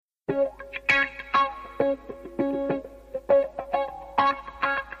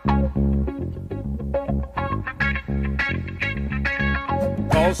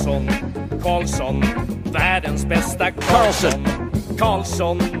Karlsson, Karlsson, världens bästa Karlsson.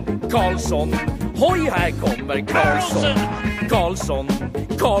 Karlsson, Karlsson, hoj här kommer Karlsson. Karlsson,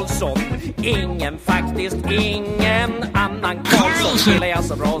 Karlsson, ingen faktiskt ingen annan Karlsson spelar jag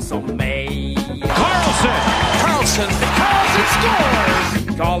så bra som mig. Karlsson, Karlsson, Karlsson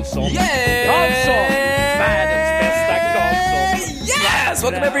scores! Karlsson, Yay! Karlsson, världens bästa Karlsson. Yes!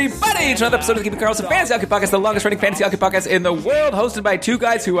 Welcome everybody to another episode of the Keeping Karlsson Fantasy Hockey Podcast, the longest running fantasy hockey podcast in the world, hosted by two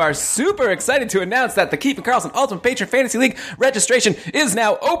guys who are super excited to announce that the Keeping Karlsson Ultimate Patron Fantasy League registration is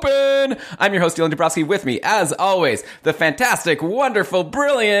now open. I'm your host, Dylan Dabrowski. With me, as always, the fantastic, wonderful,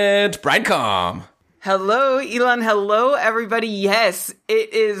 brilliant Brian Com. Hello, Elon. Hello, everybody. Yes,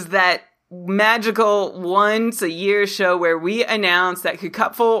 it is that magical once-a-year show where we announce that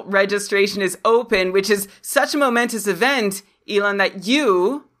Cupful registration is open, which is such a momentous event, Elon, that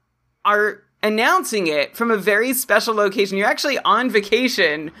you are announcing it from a very special location. You're actually on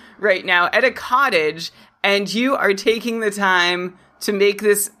vacation right now at a cottage, and you are taking the time to make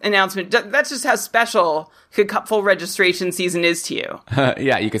this announcement. That's just how special Cupful registration season is to you.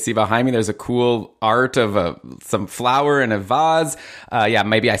 Yeah, you can see behind me there's a cool art of some flower in a vase. Yeah,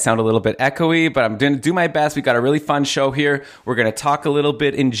 maybe I sound a little bit echoey, but I'm going to do my best. We've got a really fun show here. We're going to talk a little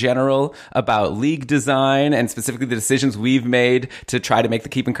bit in general about league design and specifically the decisions we've made to try to make the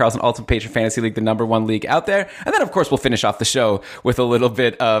Keeping Karlsson Ultimate Patron Fantasy League the number one league out there. And then, of course, we'll finish off the show with a little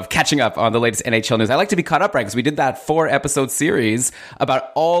bit of catching up on the latest NHL news. I like to be caught up, right? Because we did that 4-episode series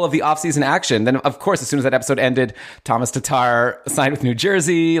about all of the offseason action. Then, of course, as soon as that episode ended, Thomas Tatar signed with New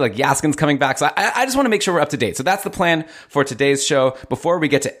Jersey, like Yaskin's coming back. So I just want to make sure we're up to date. So that's the plan for today's show. Before we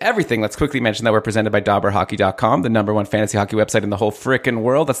get to everything, let's quickly mention that we're presented by DobberHockey.com, the number one fantasy hockey website in the whole frickin'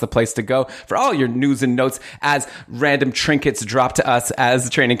 world. That's the place to go for all your news and notes as random trinkets drop to us as the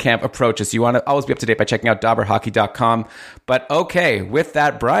training camp approaches. You want to always be up to date by checking out DobberHockey.com. But okay, with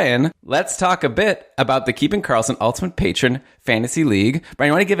that, Brian, let's talk a bit about the Keeping Karlsson Ultimate Patron Fantasy League. Brian,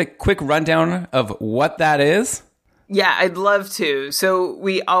 you want to give a quick rundown of what that is? Yeah, I'd love to. So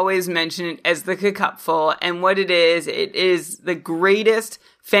we always mention it as the Cupful, and what it is the greatest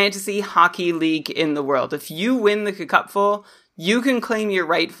fantasy hockey league in the world. If you win the Cupful, you can claim your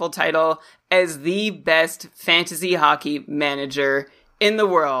rightful title as the best fantasy hockey manager in the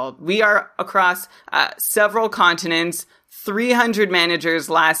world. We are across several continents, 300 managers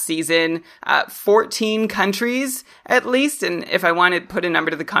last season, 14 countries at least. And if I want to put a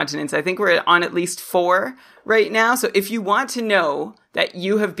number to the continents, I think we're on at least 4 right now. So if you want to know that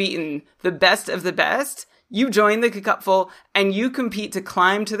you have beaten the best of the best, you join the Cupful and you compete to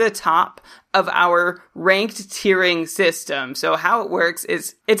climb to the top of our ranked tiering system. So how it works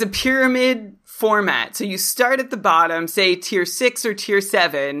is it's a pyramid format. So you start at the bottom, say tier 6 or tier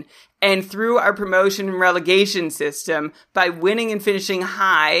 7, and through our promotion and relegation system, by winning and finishing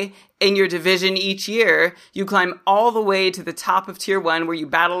high in your division each year, you climb all the way to the top of tier 1 where you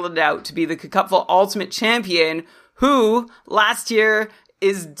battle it out to be the Cupful Ultimate Champion, who last year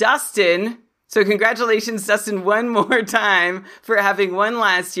is Dustin. So congratulations, Dustin, one more time for having won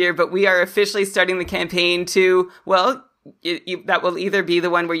last year, but we are officially starting the campaign to, well, that will either be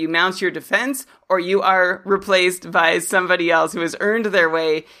the one where you mount your defense or you are replaced by somebody else who has earned their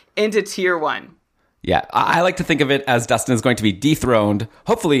way into tier 1. Yeah, I like to think of it as Dustin is going to be dethroned,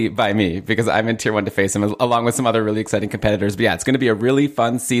 hopefully by me, because I'm in tier 1 to face him, along with some other really exciting competitors. But yeah, it's going to be a really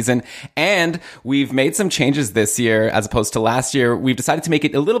fun season. And we've made some changes this year as opposed to last year. We've decided to make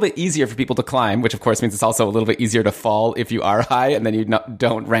it a little bit easier for people to climb, which of course means it's also a little bit easier to fall if you are high and then you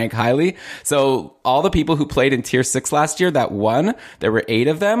don't rank highly. So all the people who played in tier 6 last year that won, there were 8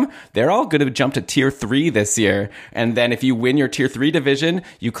 of them. They're all going to jump to tier 3 this year. And then if you win your tier 3 division,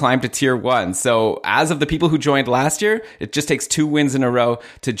 you climb to tier 1. So as of the people who joined last year, it just takes 2 wins in a row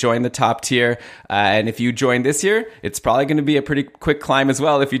to join the top tier. And if you join this year, it's probably going to be a pretty quick climb as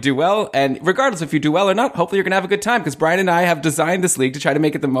well if you do well. And regardless if you do well or not, hopefully you're going to have a good time because Brian and I have designed this league to try to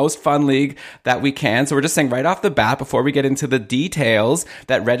make it the most fun league that we can. So we're just saying right off the bat, before we get into the details,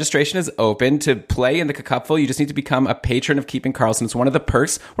 that registration is open to play in the Cupful. You just need to become a patron of Keeping Karlsson. It's one of the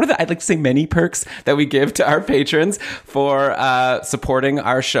perks, I'd like to say many perks that we give to our patrons for supporting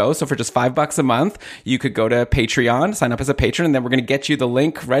our show. So for just $5 a month, you could go to Patreon, sign up as a patron, and then we're going to get you the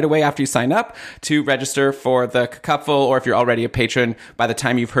link right away after you sign up to register for the Cupful. Or if you're already a patron, by the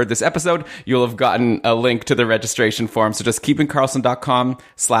time you've heard this episode, you'll have gotten a link to the registration form. So just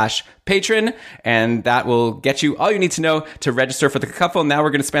keepingkarlsson.com/patron, and that will get you all you need to know to register for the Cupful. Now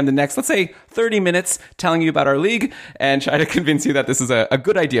we're going to spend the next, let's say, 30 minutes telling you about our league and try to convince you that this is a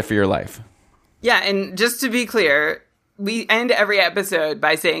good idea for your life. Yeah, and just to be clear, we end every episode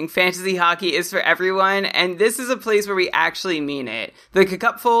by saying fantasy hockey is for everyone, and this is a place where we actually mean it. The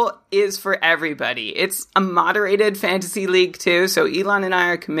Cupful is for everybody. It's a moderated fantasy league too, so Elon and I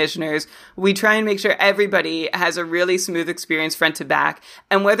are commissioners. We try and make sure everybody has a really smooth experience front to back,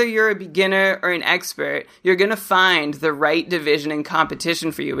 and whether you're a beginner or an expert, you're going to find the right division and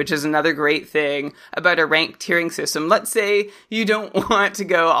competition for you, which is another great thing about a ranked tiering system. Let's say you don't want to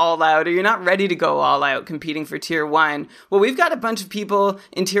go all out, or you're not ready to go all out competing for tier 1. Well, we've got a bunch of people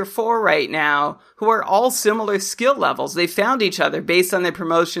in tier 4 right now who are all similar skill levels. They found each other based on their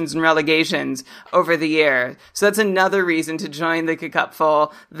promotions and relegations over the year. So that's another reason to join the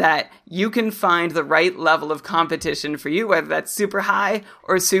Cupful, that you can find the right level of competition for you, whether that's super high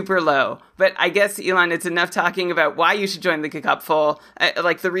or super low. But I guess, Elon, it's enough talking about why you should join the Cupful,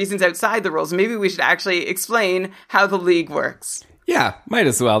 like the reasons outside the rules. Maybe we should actually explain how the league works. Yeah, might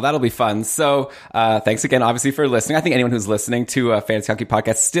as well. That'll be fun. So thanks again, obviously, for listening. I think anyone who's listening to a Fantasy Hockey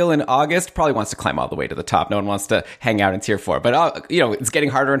podcast still in August probably wants to climb all the way to the top. No one wants to hang out in tier 4. But, it's getting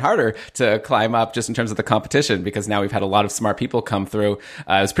harder and harder to climb up just in terms of the competition, because now we've had a lot of smart people come through. It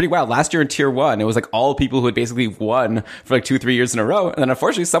was pretty wild. Last year in tier 1, it was like all people who had basically won for like 2-3 years in a row. And then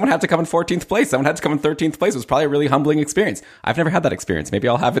unfortunately, someone had to come in 14th place. Someone had to come in 13th place. It was probably a really humbling experience. I've never had that experience. Maybe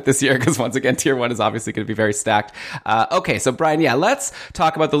I'll have it this year, because once again, tier 1 is obviously going to be very stacked. Okay, so Brian, let's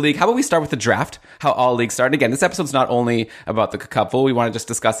talk about the league. How about we start with the draft, how all leagues start? And again, this episode's not only about the Cupful. We want to just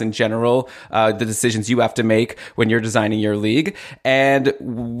discuss in general the decisions you have to make when you're designing your league. And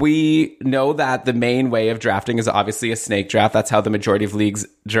we know that the main way of drafting is obviously a snake draft. That's how the majority of leagues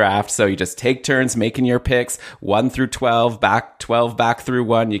draft. So you just take turns making your picks, 1 through 12, back 12, back through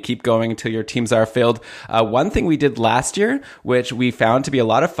 1. You keep going until your teams are filled. One thing we did last year, which we found to be a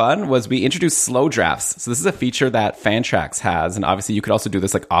lot of fun, was we introduced slow drafts. So this is a feature that Fantrax has. And obviously you could also do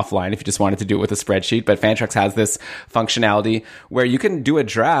this like offline if you just wanted to do it with a spreadsheet, but Fantrax has this functionality where you can do a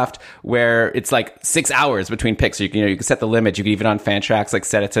draft where it's like 6 hours between picks. So you can set the limit. You can even on Fantrax like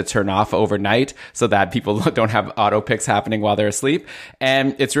set it to turn off overnight so that people don't have auto picks happening while they're asleep.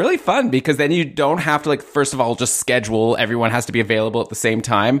 And it's really fun because then you don't have to like, first of all, just schedule. Everyone has to be available at the same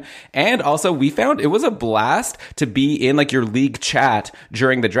time. And also we found it was a blast to be in like your league chat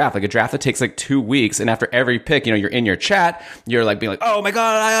during the draft, like a draft that takes like 2 weeks. And after every pick, you're in your chat, you're like being like, oh my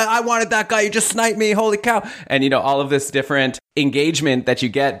God, I wanted that guy. You just sniped me. Holy cow. And, all of this different engagement that you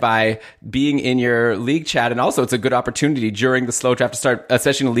get by being in your league chat. And also it's a good opportunity during the slow draft to start,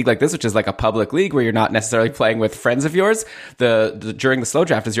 especially in a league like this, which is like a public league where you're not necessarily playing with friends of yours. During the slow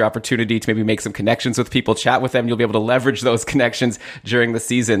draft is your opportunity to maybe make some connections with people, chat with them. You'll be able to leverage those connections during the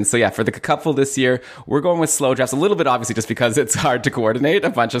season. So for the Cupful this year, we're going with slow drafts a little bit, obviously, just because it's hard to coordinate a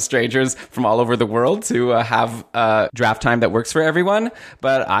bunch of strangers from all over the world to have a draft time that works for everyone.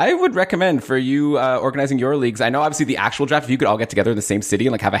 But I would recommend for you organizing your leagues. I know obviously the actual draft, if you could all get together in the same city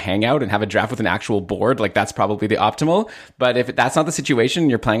and like have a hangout and have a draft with an actual board, like that's probably the optimal. But if that's not the situation,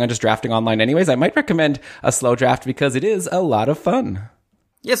 you're planning on just drafting online anyways, I might recommend a slow draft because it is a lot of fun.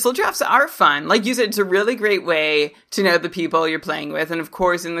 Yeah, slow drafts are fun. Like you said, it's a really great way to know the people you're playing with. And of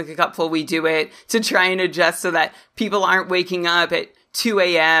course, in the Cupful, we do it to try and adjust so that people aren't waking up at 2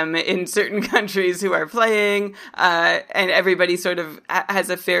 a.m. in certain countries who are playing, and everybody sort of has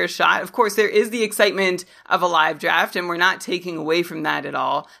a fair shot. Of course, there is the excitement of a live draft, and we're not taking away from that at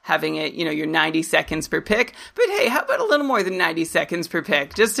all, having it, your 90 seconds per pick. But hey, how about a little more than 90 seconds per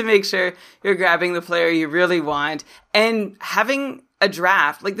pick, just to make sure you're grabbing the player you really want, and having a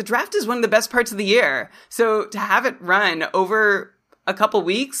draft. Like, the draft is one of the best parts of the year. So to have it run over a couple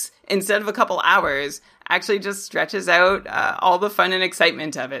weeks instead of a couple hours actually just stretches out all the fun and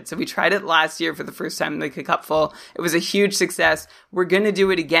excitement of it. So we tried it last year for the first time in the Cupful. It was a huge success. We're going to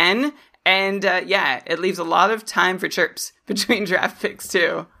do it again. And it leaves a lot of time for chirps between draft picks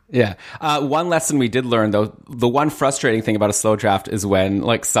too. Yeah. One lesson we did learn, though, the one frustrating thing about a slow draft is when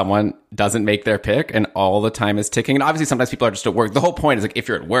like someone doesn't make their pick and all the time is ticking. And obviously sometimes people are just at work. The whole point is like if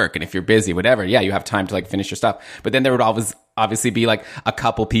you're at work and if you're busy, whatever, you have time to like finish your stuff. But then there would always obviously be like a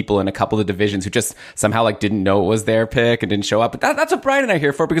couple people in a couple of divisions who just somehow like didn't know it was their pick and didn't show up. But that's what Brian and I are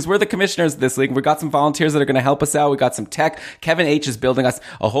here for, because we're the commissioners of this league. We got some volunteers that are going to help us out. We got some tech. Kevin H is building us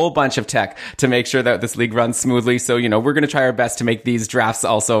a whole bunch of tech to make sure that this league runs smoothly. So, we're going to try our best to make these drafts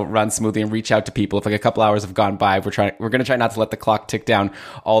also also run smoothly and reach out to people. If like a couple hours have gone by, we're going to try not to let the clock tick down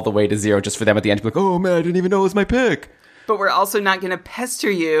all the way to 0 just for them at the end to be like, oh man, I didn't even know it was my pick. But we're also not going to pester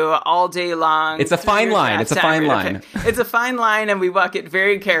you all day long. It's a fine line. It's a fine line. It's a fine line, and we walk it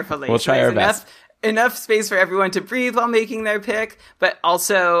very carefully. We'll try our best. Enough space for everyone to breathe while making their pick, but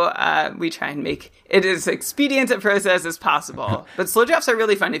also we try and make it as expedient a process as possible. But slow drafts are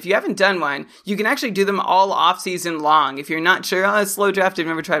really fun. If you haven't done one, you can actually do them all off season long. If you're not sure on a slow draft, I've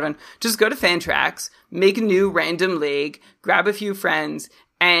never tried one, just go to Fantrax, make a new random league, grab a few friends,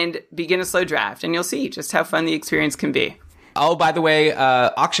 and begin a slow draft, and you'll see just how fun the experience can be. Oh, by the way,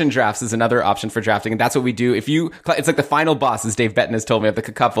 auction drafts is another option for drafting, and that's what we do. It's like the final boss, as Dave Betton has told me, of the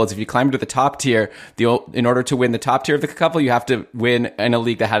Cacupful. If you climb to the top tier, in order to win the top tier of the Cacupful, you have to win in a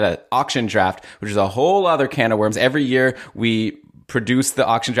league that had an auction draft, which is a whole other can of worms. Every year, we produce the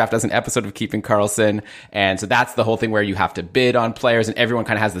auction draft as an episode of Keeping Karlsson, and so that's the whole thing where you have to bid on players, and everyone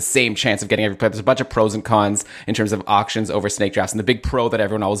kind of has the same chance of getting every player. There's a bunch of pros and cons in terms of auctions over snake drafts, and the big pro that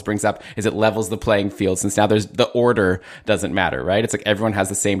everyone always brings up is it levels the playing field, since now the order doesn't matter, right? It's like everyone has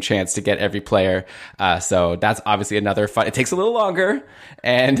the same chance to get every player, so that's obviously another fun. It takes a little longer,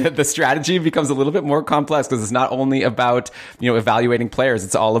 and the strategy becomes a little bit more complex because it's not only about evaluating players,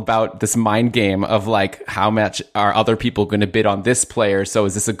 it's all about this mind game of like, how much are other people going to bid on this player, so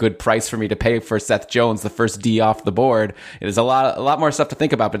is this a good price for me to pay for Seth Jones, the first D off the board? There's a lot more stuff to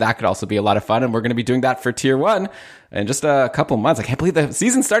think about, but that could also be a lot of fun, and we're going to be doing that for Tier 1 in just a couple months. I can't believe the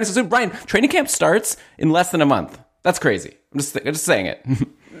season started so soon. Brian, training camp starts in less than a month. That's crazy. I'm just saying it.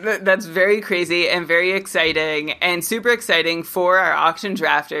 That's very crazy and very exciting, and super exciting for our auction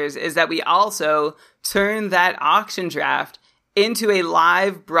drafters is that we also turn that auction draft into a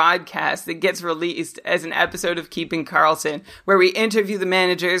live broadcast that gets released as an episode of Keeping Karlsson, where we interview the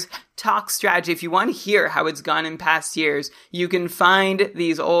managers, talk strategy. If you want to hear how it's gone in past years, you can find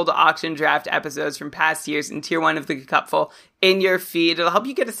these old auction draft episodes from past years in Tier 1 of the Cupful in your feed. It'll help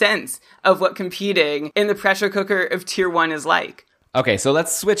you get a sense of what competing in the pressure cooker of Tier 1 is like. Okay, so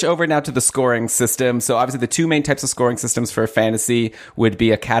let's switch over now to the scoring system. So obviously the two main types of scoring systems for fantasy would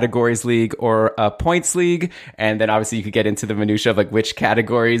be a categories league or a points league. And then obviously you could get into the minutia of like which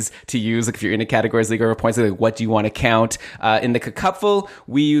categories to use. Like if you're in a categories league or a points league, like what do you want to count? In the Cupful,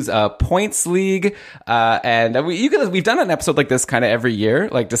 we use a points league. And we've done an episode like this kind of every year,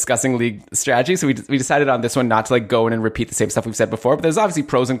 like discussing league strategy. So we decided on this one not to like go in and repeat the same stuff we've said before. But there's obviously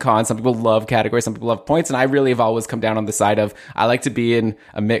pros and cons. Some people love categories, some people love points. And I really have always come down on the side of I like to be in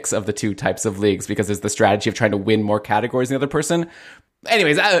a mix of the two types of leagues because there's the strategy of trying to win more categories than the other person.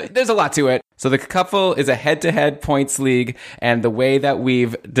 Anyways, there's a lot to it. So the Cupful is a head-to-head points league, and the way that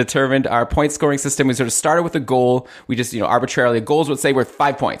we've determined our point scoring system, we sort of started with a goal. We just, arbitrarily, goals would say worth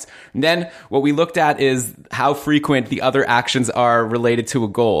 5 points. And then what we looked at is how frequent the other actions are related to a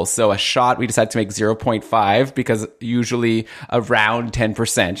goal. So a shot, we decided to make 0.5 because usually around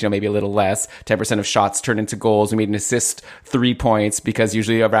 10%, maybe a little less, 10% of shots turn into goals. We made an assist 3 points because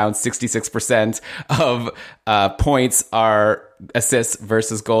usually around 66% of points are assists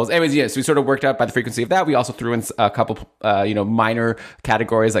versus goals. Anyways, yes, we sort of worked out by the frequency of that. We also threw in a couple, minor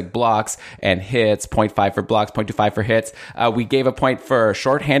categories like blocks and hits, 0.5 for blocks, 0.25 for hits. We gave a point for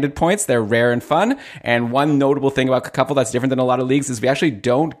shorthanded points. They're rare and fun. And one notable thing about Cupful that's different than a lot of leagues is we actually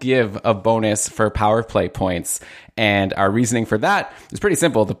don't give a bonus for power play points. And our reasoning for that is pretty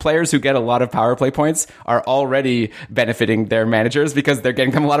simple. The players who get a lot of power play points are already benefiting their managers because they're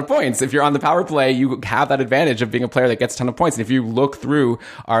getting them a lot of points. If you're on the power play, you have that advantage of being a player that gets a ton of points. And if you look through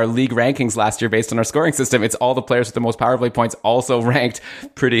our league rankings last year based on our scoring system, it's all the players with the most power play points also ranked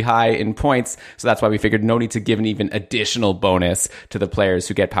pretty high in points. So that's why we figured no need to give an even additional bonus to the players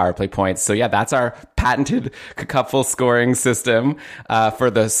who get power play points. So yeah, that's our patented Cupful scoring system. For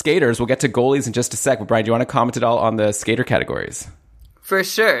the skaters, we'll get to goalies in just a sec. But Brian, do you want to comment at all on the skater categories? For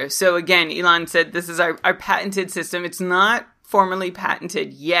sure. So again, Elon said this is our patented system. It's not formally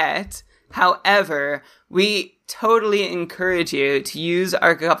patented yet. However, we totally encourage you to use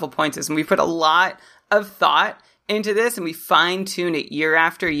our Cupful point system. We put a lot of thought into this and we fine tune it year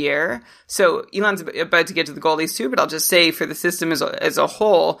after year. So Elon's about to get to the goalies too, but I'll just say for the system as a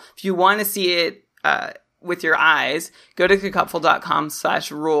whole, if you want to see it with your eyes, go to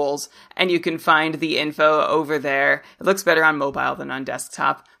cacupful.com/rules and you can find the info over there. It looks better on mobile than on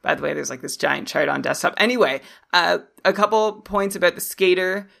desktop, By the way, there's like this giant chart on desktop. Anyway, a couple points about the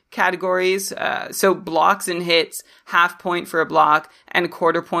skater categories. So blocks and hits, half point for a block and a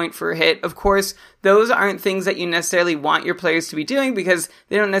quarter point for a hit. Of course, those aren't things that you necessarily want your players to be doing because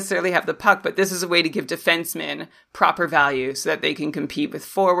they don't necessarily have the puck, but this is a way to give defensemen proper value so that they can compete with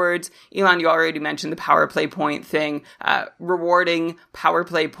forwards. Elon, you already mentioned the power play point thing. Rewarding power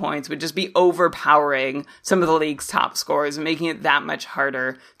play points would just be overpowering some of the league's top scorers and making it that much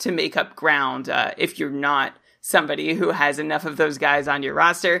harder to make up ground if you're not somebody who has enough of those guys on your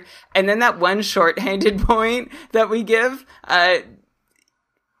roster. And then that one shorthanded point that we give,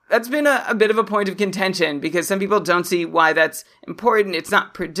 that's been a bit of a point of contention because some people don't see why that's important. It's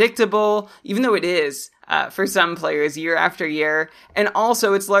not predictable, even though it is for some players year after year. And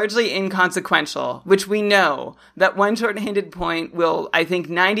also it's largely inconsequential, which we know that one shorthanded point will, I think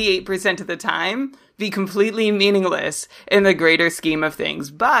 98% of the time, be completely meaningless in the greater scheme of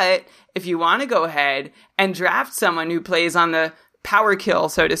things. But if you want to go ahead and draft someone who plays on the power kill,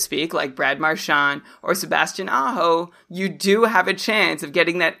 so to speak, like Brad Marchand or Sebastian Aho, you do have a chance of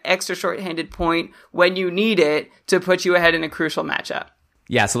getting that extra shorthanded point when you need it to put you ahead in a crucial matchup.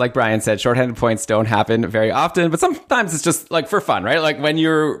 Yeah, so like Brian said, shorthanded points don't happen very often, but sometimes it's just like for fun, right? Like when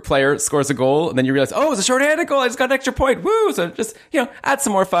your player scores a goal and then you realize, oh, it's a shorthanded goal, I just got an extra point, woo! So just, add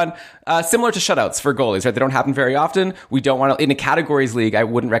some more fun. Similar to shutouts for goalies, right? They don't happen very often. We don't want to, in a categories league, I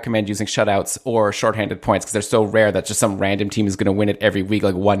wouldn't recommend using shutouts or shorthanded points because they're so rare that just some random team is going to win it every week,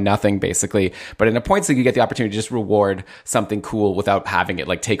 like 1-0 basically. But in a points league, you get the opportunity to just reward something cool without having it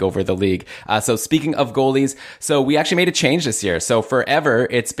like take over the league. So speaking of goalies, so we actually made a change this year. So forever,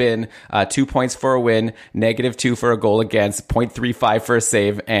 it's been 2 points for a win, -2 for a goal against, 0.35 for a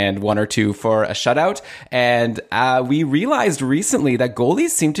save, and 1 or 2 for a shutout. And we realized recently that goalies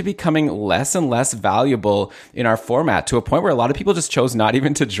seem to be becoming less and less valuable in our format to a point where a lot of people just chose not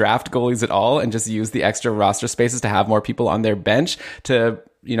even to draft goalies at all and just use the extra roster spaces to have more people on their bench to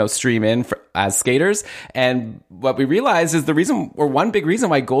stream in as skaters. And what we realized is the reason, or one big reason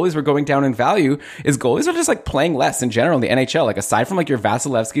why goalies were going down in value is goalies are just like playing less in general in the NHL. Like aside from like your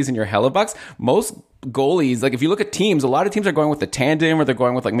Vasilevskis and your Hellebucks, most goalies, like if you look at teams, a lot of teams are going with the tandem or they're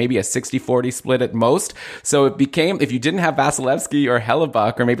going with like maybe a 60-40 split at most. So it became, if you didn't have Vasilevsky or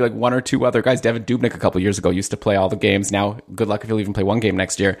Hellebuck or maybe like 1 or 2 other guys, Devin Dubnyk a couple years ago used to play all the games. Now, good luck if you'll even play one game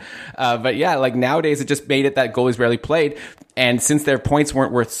next year. But yeah, like nowadays it just made it that goalies rarely played. And since their points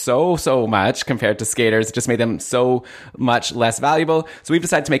weren't worth so much compared to skaters, it just made them so much less valuable. So we've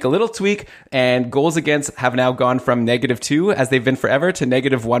decided to make a little tweak, and goals against have now gone from -2, as they've been forever, to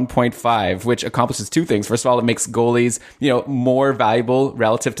 -1.5, which accomplishes 2 things. First of all, it makes goalies, more valuable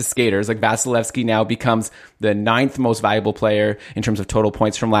relative to skaters. Like Vasilevsky now becomes the 9th most valuable player in terms of total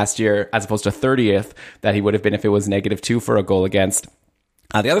points from last year, as opposed to 30th that he would have been if it was -2 for a goal against.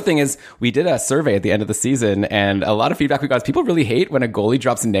 The other thing is we did a survey at the end of the season, and a lot of feedback we got is people really hate when a goalie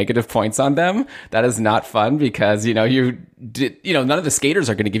drops negative points on them. That is not fun because, none of the skaters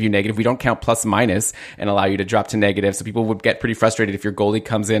are going to give you negative. We don't count plus minus and allow you to drop to negative. So people would get pretty frustrated if your goalie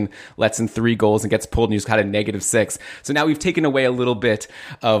comes in, lets in 3 goals and gets pulled and you just got a -6. So now we've taken away a little bit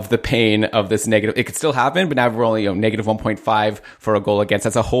of the pain of this negative. It could still happen, but now we're only, -1.5 for a goal against.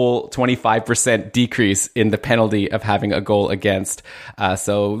 That's a whole 25% decrease in the penalty of having a goal against.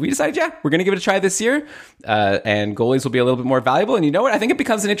 So we decided, we're going to give it a try this year, and goalies will be a little bit more valuable. And you know what? I think it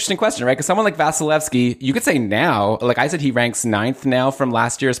becomes an interesting question, right? Because someone like Vasilevsky, you could say now, like I said, he ranks 9th now from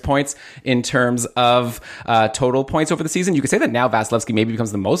last year's points in terms of total points over the season. You could say that now Vasilevsky maybe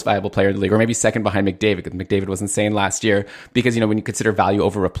becomes the most valuable player in the league, or maybe second behind McDavid, because McDavid was insane last year. Because, when you consider value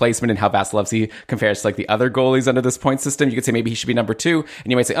over replacement and how Vasilevsky compares to like the other goalies under this point system, you could say maybe he should be number 2.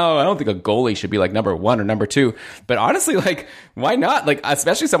 And you might say, oh, I don't think a goalie should be like number 1 or number 2. But honestly, like, why not? Like,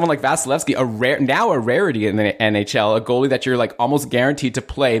 especially someone like Vasilevsky, a rarity in the NHL, a goalie that you're like almost guaranteed to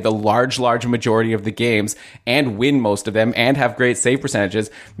play the large majority of the games and win most of them and have great save percentages.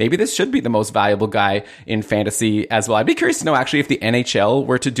 Maybe this should be the most valuable guy in fantasy as well. I'd be curious to know actually if the NHL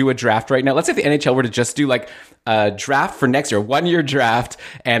were to do a draft right now. Let's say if the NHL were to just do like a draft for next year, 1-year draft,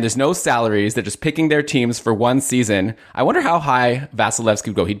 and there's no salaries. They're just picking their teams for one season. I wonder how high Vasilevsky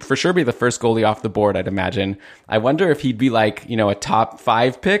would go. He'd for sure be the first goalie off the board, I'd imagine. I wonder if he'd be like, a top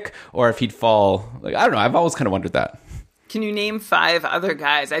 5 pick or if he'd fall. Like, I don't know. I've always kind of wondered that. Can you name 5 other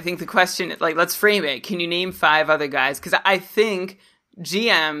guys? I think the question, like, let's frame it. Can you name 5 other guys? Because I think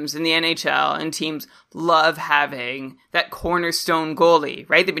GMs in the NHL and teams love having that cornerstone goalie,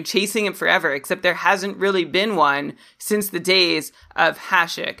 right? They've been chasing him forever, except there hasn't really been one since the days of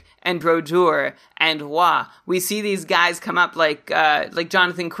Hasek and Brodeur and Waugh. We see these guys come up like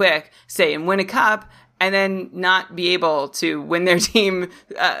Jonathan Quick, say, and win a cup, and then not be able to win their team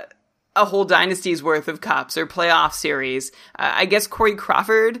a whole dynasty's worth of cups or playoff series. I guess Corey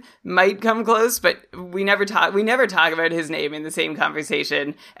Crawford might come close, but we never talk about his name in the same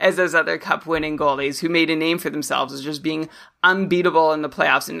conversation as those other cup winning goalies who made a name for themselves as just being unbeatable in the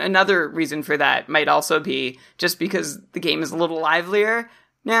playoffs. And another reason for that might also be just because the game is a little livelier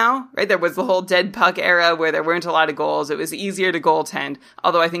now, right? There was the whole dead puck era where there weren't a lot of goals. It was easier to goaltend,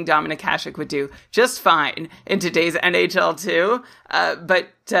 although I think Dominik Hasek would do just fine in today's NHL too.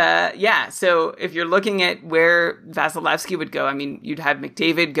 So if you're looking at where Vasilevsky would go, I mean, you'd have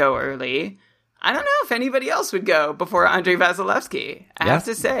McDavid go early. I don't know if anybody else would go before Andrei Vasilevsky. I have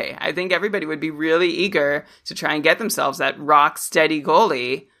to say, I think everybody would be really eager to try and get themselves that rock steady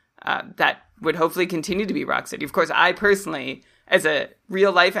goalie that would hopefully continue to be rock steady. Of course, I personally, as a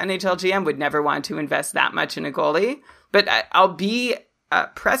real life NHL GM, would never want to invest that much in a goalie, but I'll be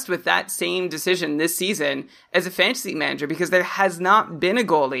pressed with that same decision this season as a fantasy manager because there has not been a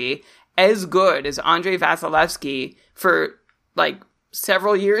goalie as good as Andrei Vasilevsky for like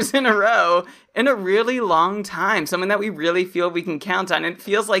several years in a row in a really long time. Someone that we really feel we can count on. And it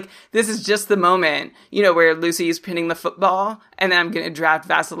feels like this is just the moment, where Lucy's pinning the football and then I'm going to draft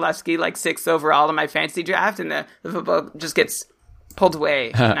Vasilevsky like 6th overall in my fantasy draft and the football just gets pulled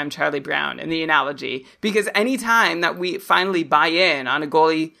away and I'm Charlie Brown in the analogy. Because any time that we finally buy in on a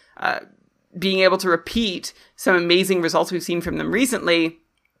goalie being able to repeat some amazing results we've seen from them recently,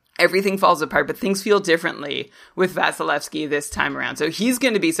 everything falls apart, but things feel differently with Vasilevsky this time around. So he's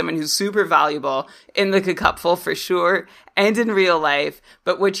going to be someone who's super valuable in the Cupful for sure and in real life.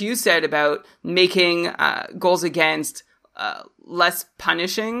 But what you said about making goals against less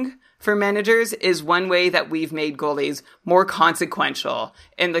punishing for managers is one way that we've made goalies more consequential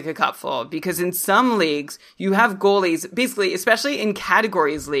in the Cupful. Because in some leagues, you have goalies, basically, especially in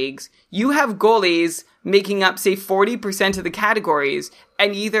categories leagues, you have goalies making up, say, 40% of the categories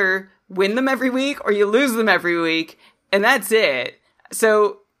and either win them every week or you lose them every week. And that's it.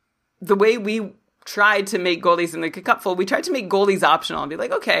 So the way we tried to make goalies in the Cupful, we tried to make goalies optional and be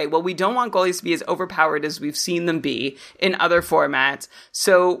like, okay, well, we don't want goalies to be as overpowered as we've seen them be in other formats.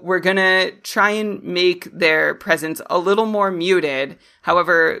 So we're going to try and make their presence a little more muted.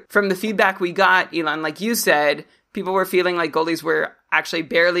 However, from the feedback we got, Elon, like you said, people were feeling like goalies were actually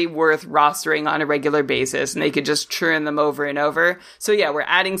barely worth rostering on a regular basis and they could just churn them over and over. So yeah, we're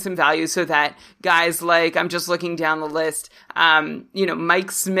adding some value so that guys like, I'm just looking down the list,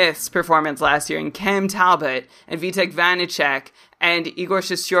 Mike Smith's performance last year and Cam Talbot and Vitek Vanacek and Igor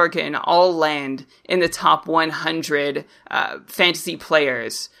Shesterkin all land in the top 100 fantasy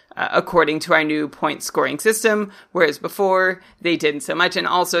players according to our new point scoring system, whereas before they didn't so much. And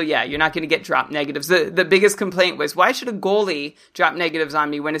also, you're not going to get drop negatives. The biggest complaint was, why should a goalie drop negatives on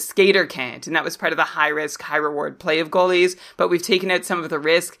me when a skater can't? And that was part of the high risk, high reward play of goalies. But we've taken out some of the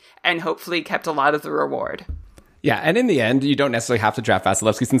risk and hopefully kept a lot of the reward. Yeah, and in the end, you don't necessarily have to draft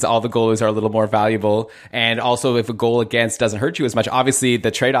Vasilevsky since all the goalies are a little more valuable. And also, if a goal against doesn't hurt you as much, obviously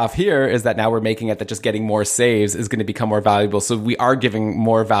the trade-off here is that now we're making it that just getting more saves is going to become more valuable. So we are giving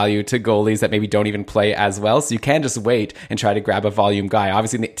more value to goalies that maybe don't even play as well. So you can just wait and try to grab a volume guy.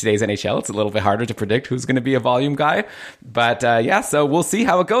 Obviously, in today's NHL, it's a little bit harder to predict who's going to be a volume guy. But so we'll see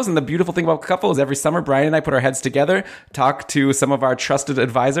how it goes. And the beautiful thing about Cupful is every summer, Brian and I put our heads together, talk to some of our trusted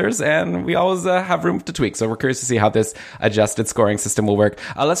advisors, and we always have room to tweak. So we're curious to see how this adjusted scoring system will work.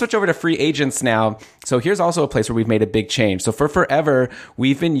 Let's switch over to free agents now. So here's also a place where we've made a big change. So for forever,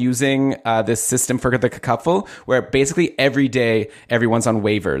 we've been using this system for the Cupful where basically every day everyone's on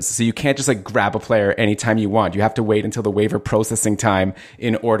waivers. So you can't just like grab a player anytime you want. You have to wait until the waiver processing time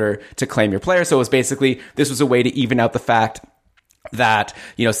in order to claim your player. So it was basically, this was a way to even out the fact that,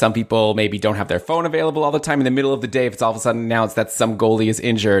 some people maybe don't have their phone available all the time in the middle of the day. If it's all of a sudden announced that some goalie is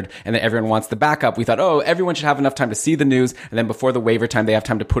injured and that everyone wants the backup, we thought, everyone should have enough time to see the news. And then before the waiver time, they have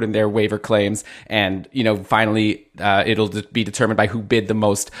time to put in their waiver claims. And, finally, it'll be determined by who bid the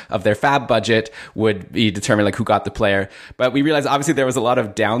most of their fab budget would be determined like who got the player. But we realized obviously there was a lot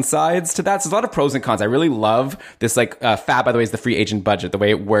of downsides to that. So there's a lot of pros and cons. I really love this fab, by the way, is the free agent budget, the way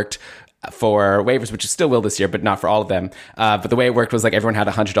it worked for waivers, which it still will this year, but not for all of them. But the way it worked was like everyone had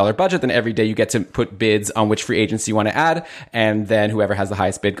a $100 budget. Then every day you get to put bids on which free agents you want to add. And then whoever has the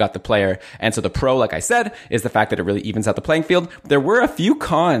highest bid got the player. And so the pro, like I said, is the fact that it really evens out the playing field. There were a few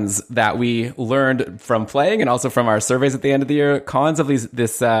cons that we learned from playing and also from our surveys at the end of the year. Cons of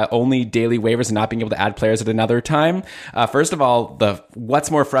this only daily waivers and not being able to add players at another time. First of all, what's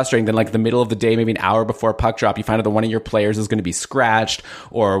more frustrating than like the middle of the day, maybe an hour before puck drop, you find out that one of your players is going to be scratched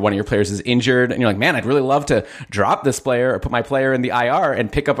or one of your players players is injured, and you're like, man, I'd really love to drop this player or put my player in the IR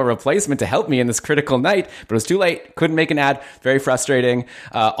and pick up a replacement to help me in this critical night, but it was too late. Couldn't make an ad. Very frustrating.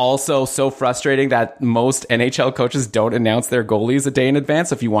 Also, so frustrating that most NHL coaches don't announce their goalies a day in advance.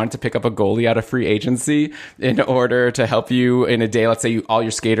 So if you wanted to pick up a goalie out of free agency in order to help you in a day, let's say all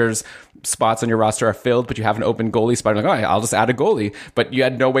your skaters spots on your roster are filled, but you have an open goalie spot. You're like, oh, I'll just add a goalie. But you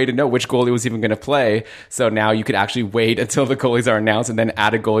had no way to know which goalie was even going to play. So now you could actually wait until the goalies are announced and then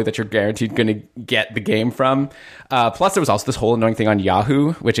add a goalie that you're guaranteed going to get the game from. Plus, there was also this whole annoying thing on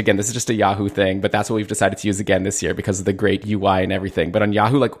Yahoo, which again, this is just a Yahoo thing, but that's what we've decided to use again this year because of the great UI and everything. But on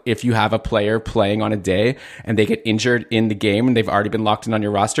Yahoo, like if you have a player playing on a day and they get injured in the game and they've already been locked in on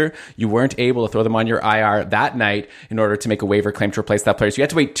your roster, you weren't able to throw them on your IR that night in order to make a waiver claim to replace that player. So you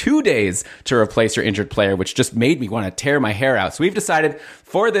had to wait 2 days to replace your injured player, which just made me want to tear my hair out. So we've decided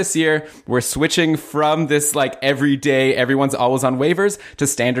for this year, we're switching from this like every day, everyone's always on waivers to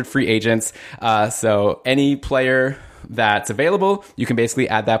standard free agents. So any player that's available, you can basically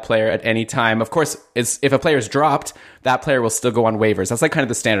add that player at any time. Of course, if a player is dropped, that player will still go on waivers. That's like kind of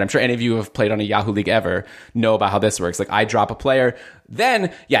the standard. I'm sure any of you who have played on a Yahoo League ever know about how this works. Like I drop a player,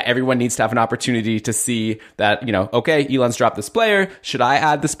 then yeah, everyone needs to have an opportunity to see that, you know, okay, Elon's dropped this player. Should I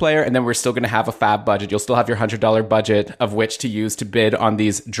add this player? And then we're still going to have a fab budget. You'll still have your $100 budget of which to use to bid on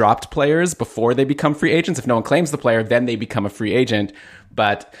these dropped players before they become free agents. If no one claims the player, then they become a free agent.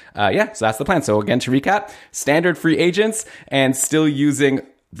 But yeah, so that's the plan. So again, to recap, standard free agents and still using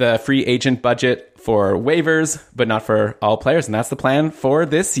the free agent budget for waivers, but not for all players. And that's the plan for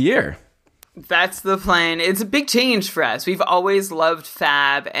this year. That's the plan. It's a big change for us. We've always loved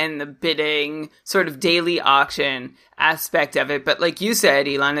Fab and the bidding sort of daily auction aspect of it. But like you said,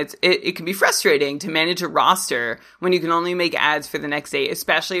 Elon, it can be frustrating to manage a roster when you can only make ads for the next day,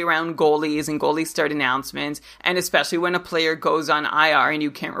 especially around goalies and goalie start announcements, and especially when a player goes on IR and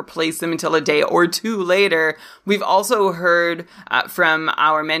you can't replace them until a day or two later. We've also heard from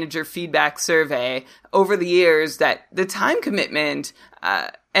our manager feedback survey over the years that the time commitment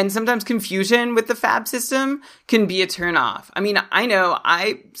and sometimes confusion with the Fab system can be a turnoff. I mean, I know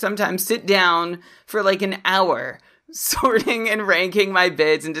I sometimes sit down for like an hour sorting and ranking my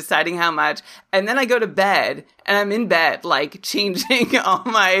bids and deciding how much, and then I go to bed and I'm in bed like changing all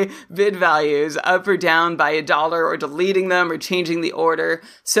my bid values up or down by $1 or deleting them or changing the order.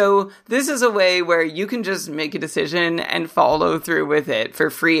 So this is a way where you can just make a decision and follow through with it for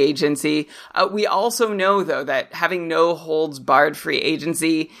free agency. We also know though that having no holds barred free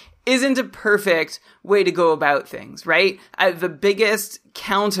agency isn't a perfect way to go about things, right? The biggest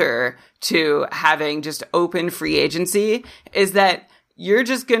counter to having just open free agency is that you're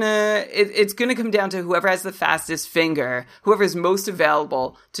just it's gonna come down to whoever has the fastest finger, whoever is most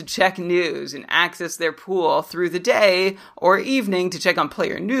available to check news and access their pool through the day or evening to check on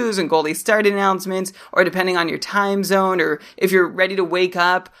player news and goalie start announcements, or depending on your time zone, or if you're ready to wake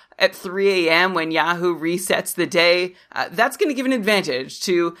up at 3 a.m. when Yahoo resets the day, that's going to give an advantage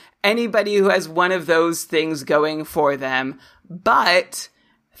to anybody who has one of those things going for them. But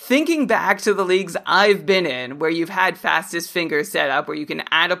thinking back to the leagues I've been in, where you've had fastest finger set up, where you can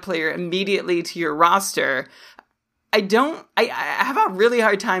add a player immediately to your roster, I have a really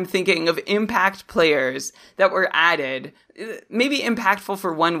hard time thinking of impact players that were added, maybe impactful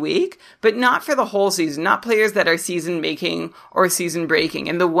for 1 week, but not for the whole season, not players that are season making or season breaking.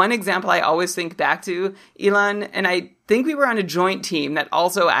 And the one example I always think back to, Elon, and I think we were on a joint team that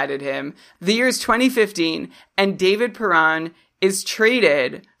also added him, the year is 2015, and David Perron is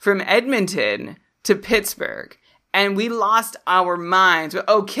traded from Edmonton to Pittsburgh. And we lost our minds.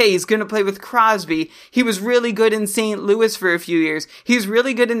 Okay, he's going to play with Crosby. He was really good in St. Louis for a few years. He was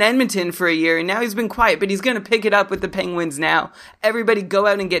really good in Edmonton for a year, and now he's been quiet, but he's going to pick it up with the Penguins now. Everybody go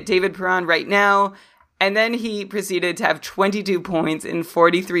out and get David Perron right now. And then he proceeded to have 22 points in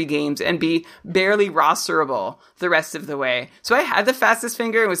 43 games and be barely rosterable the rest of the way. So I had the fastest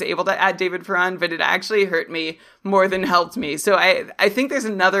finger and was able to add David Perron, but it actually hurt me more than helped me. So I think there's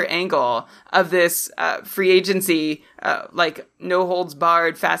another angle of this free agency, like no holds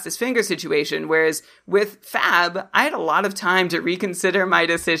barred fastest finger situation. Whereas with Fab, I had a lot of time to reconsider my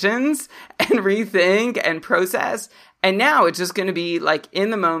decisions and rethink and process. And now it's just going to be like in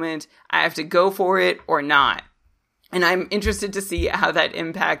the moment, I have to go for it or not. And I'm interested to see how that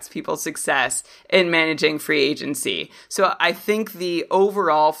impacts people's success in managing free agency. So I think the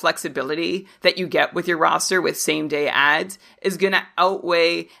overall flexibility that you get with your roster with same day ads is going to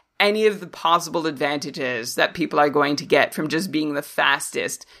outweigh any of the possible advantages that people are going to get from just being the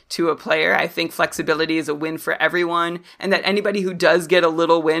fastest to a player. I think flexibility is a win for everyone, and that anybody who does get a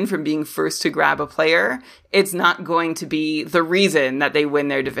little win from being first to grab a player, it's not going to be the reason that they win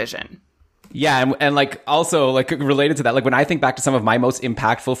their division. Yeah, and like also like related to that, like when I think back to some of my most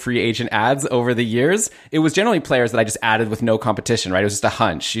impactful free agent ads over the years, it was generally players that I just added with no competition, right? It was just a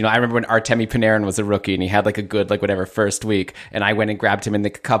hunch. You know, I remember when Artemi Panarin was a rookie and he had like a good, like whatever, first week, and I went and grabbed him in the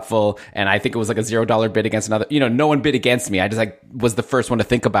cupful, and I think it was like a $0 bid against another, you know, no one bid against me. I just like was the first one to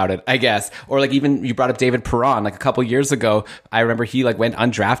think about it, I guess. Or like even you brought up David Perron, like a couple years ago, I remember he like went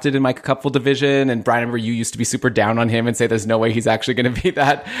undrafted in my cupful division, and Brian, I remember you used to be super down on him and say there's no way he's actually going to be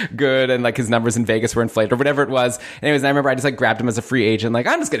that good, and like his numbers in Vegas were inflated or whatever it was. Anyways, I remember I just like grabbed him as a free agent, like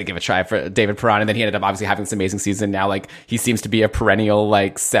I'm just gonna give a try for David Perron, and then he ended up obviously having this amazing season. Now like he seems to be a perennial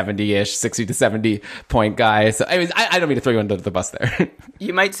like 70-ish 60 to 70 point guy. So anyways, I don't mean to throw you under the bus there.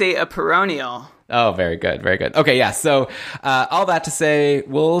 You might say a perennial. Oh, very good. Very good. Okay, yeah. So all that to say,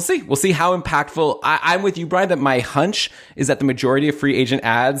 we'll see. We'll see how impactful. I'm with you, Brian, that my hunch is that the majority of free agent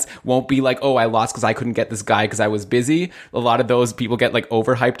ads won't be like, oh, I lost because I couldn't get this guy because I was busy. A lot of those people get like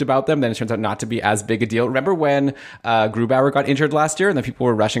overhyped about them. Then it turns out not to be as big a deal. Remember when Grubauer got injured last year and then people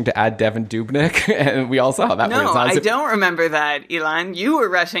were rushing to add Devin Dubnyk? And we all saw that. No, I don't remember that, Elon. You were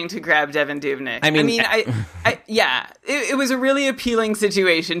rushing to grab Devin Dubnyk. I mean, yeah, it was a really appealing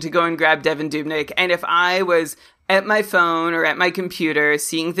situation to go and grab Devin Dubnyk. And if I was at my phone or at my computer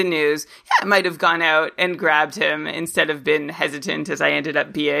seeing the news, yeah, I might have gone out and grabbed him instead of been hesitant as I ended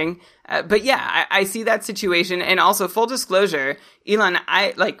up being. But yeah, I see that situation. And also, full disclosure, Elon,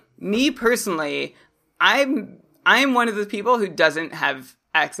 me personally, I'm one of the people who doesn't have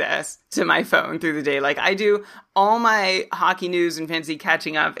access to my phone through the day. Like I do all my hockey news and fantasy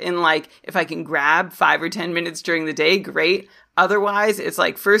catching up in like, if I can grab 5 or 10 minutes during the day, great. Otherwise, it's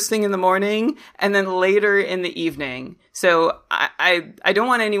like first thing in the morning and then later in the evening. So I don't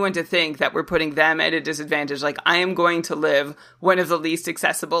want anyone to think that we're putting them at a disadvantage. Like I am going to live one of the least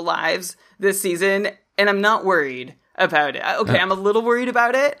accessible lives this season, and I'm not worried about it. Okay, I'm a little worried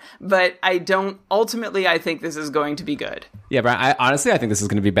about it, but I think this is going to be good. Yeah, Brian, I think this is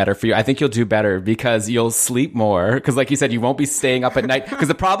going to be better for you. I think you'll do better because you'll sleep more. Because like you said, you won't be staying up at night. Because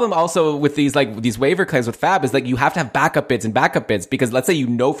the problem also with these waiver claims with Fab is like you have to have backup bids. Because let's say you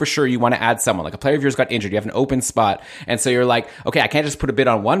know for sure you want to add someone. Like a player of yours got injured, you have an open spot. And so you're like, okay, I can't just put a bid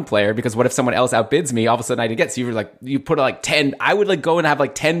on one player because what if someone else outbids me? All of a sudden I didn't get. So you're like, you put like 10. I would like go and have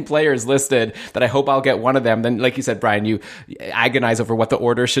like 10 players listed that I hope I'll get one of them. Then like you said, Brian, you agonize over what the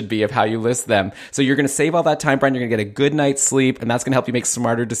order should be of how you list them. So you're going to save all that time, Brian. You're going to get a good night's sleep, and that's going to help you make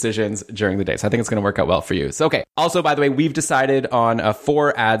smarter decisions during the day. So I think it's going to work out well for you. So, okay. Also, by the way, we've decided on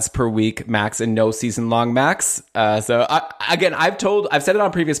 4 ads per week max and no season long max. I've said it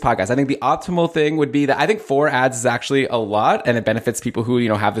on previous podcasts. I think the optimal thing would be that I think 4 ads is actually a lot, and it benefits people who,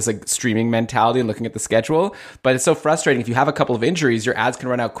 have this like streaming mentality and looking at the schedule. But it's so frustrating. If you have a couple of injuries, your ads can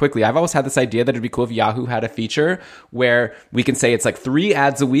run out quickly. I've always had this idea that it'd be cool if Yahoo had a feature where we can say it's like 3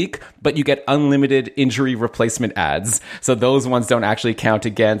 ads a week, but you get unlimited injury replacement ads. So those ones don't actually count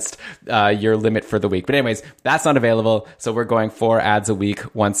against your limit for the week. But anyways, that's not available. So we're going 4 ads a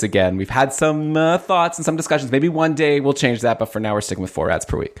week once again. We've had some thoughts and some discussions. Maybe one day we'll change that, but for now we're sticking with 4 ads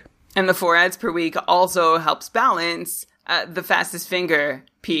per week. And the 4 ads per week also helps balance the fastest finger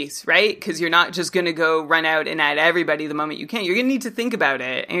piece, right? Because you're not just going to go run out and add everybody the moment you can. You're going to need to think about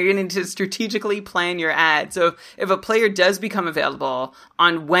it, and you're going to need to strategically plan your ad. So if a player does become available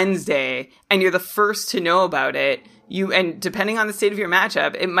on Wednesday and you're the first to know about it, and depending on the state of your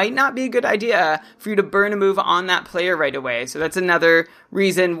matchup, it might not be a good idea for you to burn a move on that player right away. So that's another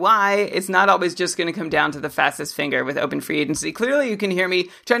reason why it's not always just going to come down to the fastest finger with open free agency. Clearly, you can hear me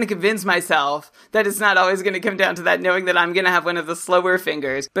trying to convince myself that it's not always going to come down to that, knowing that I'm going to have one of the slower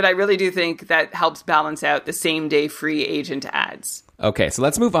fingers. But I really do think that helps balance out the same day free agent ads. Okay, so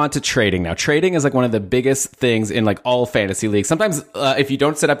let's move on to trading now. Trading is like one of the biggest things in like all fantasy leagues. Sometimes if you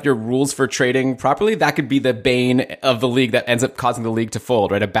don't set up your rules for trading properly, that could be the bane of the league that ends up causing the league to fold,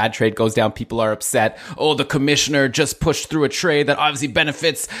 right? A bad trade goes down, people are upset. Oh, the commissioner just pushed through a trade that obviously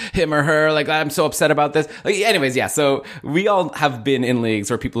benefits him or her. Like, I'm so upset about this. Like, anyways, yeah, so we all have been in leagues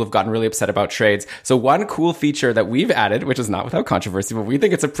where people have gotten really upset about trades. So one cool feature that we've added, which is not without controversy, but we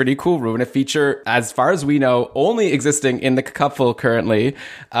think it's a pretty cool rule and a feature, as far as we know, only existing in the cupful currently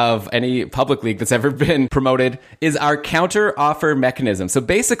of any public league that's ever been promoted, is our counter offer mechanism. So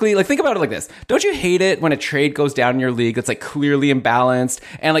basically, like, think about it like this. Don't you hate it when a trade goes down in your league that's like clearly imbalanced?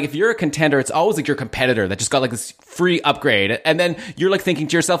 And like, if you're a contender, it's always like your competitor that just got like this free upgrade. And then you're like thinking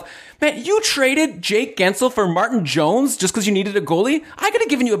to yourself, man, you traded Jake Gensel for Martin Jones just because you needed a goalie? I could have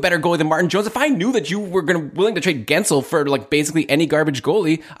given you a better goalie than Martin Jones. If I knew that you were willing to trade Gensel for like basically any garbage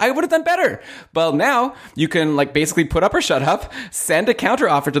goalie, I would have done better. Well, now you can like basically put up or shut up, send a counter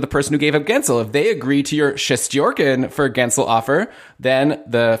offer to the person who gave up Gensel. If they agree to your Shesterkin for Gensel offer, then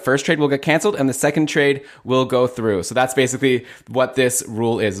the first trade will get canceled and the second trade will go through. So that's basically what this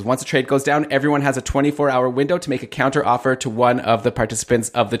rule is. Once a trade goes down, everyone has a 24-hour window to make a counter offer to one of the participants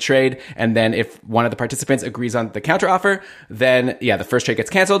of the trade. And then if one of the participants agrees on the counter offer, then the first trade gets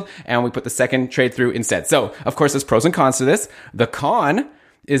canceled and we put the second trade through instead. So of course, there's pros and cons to this. The con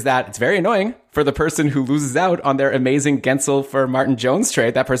is that it's very annoying for the person who loses out on their amazing Gensel for Martin Jones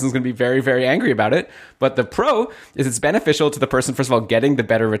trade. That person's going to be very, very angry about it. But the pro is it's beneficial to the person, first of all, getting the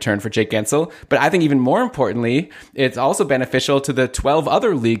better return for Jake Gensel. But I think even more importantly, it's also beneficial to the 12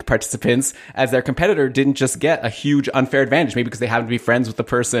 other league participants as their competitor didn't just get a huge unfair advantage, maybe because they happened to be friends with the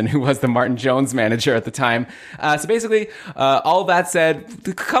person who was the Martin Jones manager at the time. So basically, all that said,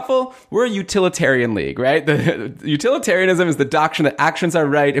 the couple, we're a utilitarian league, right? The utilitarianism is the doctrine that actions are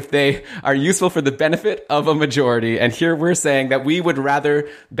right if they are useful for the benefit of a majority. And here we're saying that we would rather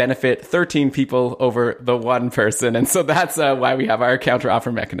benefit 13 people over the one person. And so that's why we have our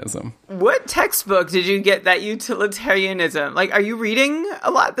counteroffer mechanism. What textbook did you get that utilitarianism? Like, are you reading a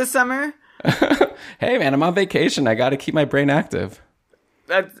lot this summer? Hey, man, I'm on vacation. I got to keep my brain active.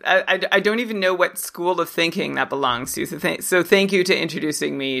 I don't even know what school of thinking that belongs to. So thank you to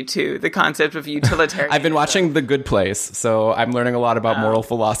introducing me to the concept of utilitarianism. I've been watching The Good Place, so I'm learning a lot about moral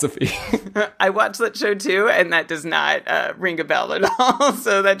philosophy. I watched that show too, and that does not ring a bell at all.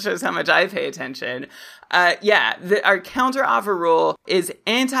 So that shows how much I pay attention. Our counteroffer rule is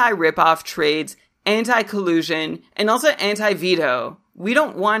anti-ripoff trades, anti-collusion, and also anti-veto. We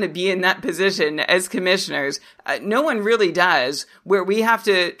don't want to be in that position as commissioners. No one really does, where we have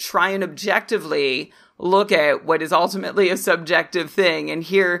to try and objectively look at what is ultimately a subjective thing and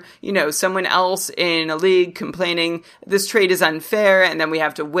hear, someone else in a league complaining this trade is unfair, and then we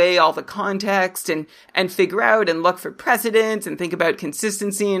have to weigh all the context and figure out and look for precedents and think about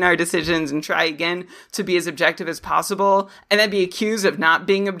consistency in our decisions and try again to be as objective as possible, and then be accused of not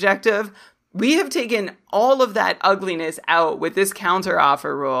being objective. We have taken all of that ugliness out with this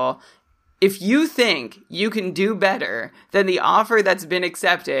counteroffer rule. If you think you can do better than the offer that's been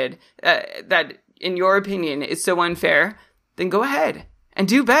accepted, that in your opinion is so unfair, then go ahead and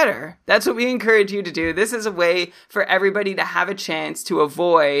do better. That's what we encourage you to do. This is a way for everybody to have a chance to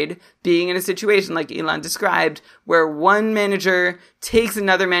avoid being in a situation like Elon described, where one manager takes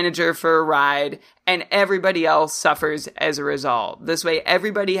another manager for a ride and everybody else suffers as a result. This way,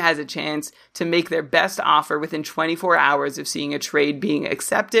 everybody has a chance to make their best offer within 24 hours of seeing a trade being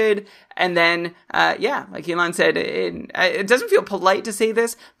accepted. And then, like Elon said, it doesn't feel polite to say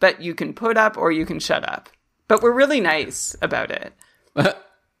this, but you can put up or you can shut up. But we're really nice about it.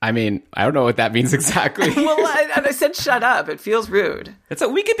 I mean, I don't know what that means exactly. Well, I said shut up. It feels rude.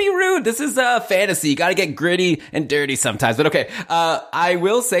 We can be rude. This is fantasy. You got to get gritty and dirty sometimes. But okay, I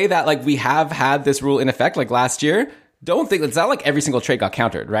will say that we have had this rule in effect last year. Don't think it's not like every single trade got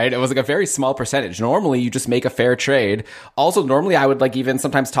countered, right? It was a very small percentage. Normally, you just make a fair trade. Also, normally I would even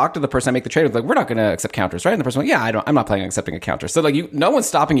sometimes talk to the person I make the trade with, we're not going to accept counters, right? And the person went, I'm not planning on accepting a counter. So no one's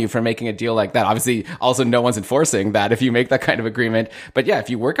stopping you from making a deal like that. Obviously, also no one's enforcing that if you make that kind of agreement. But yeah, if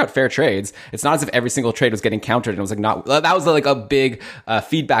you work out fair trades, it's not as if every single trade was getting countered and it was not. That was a big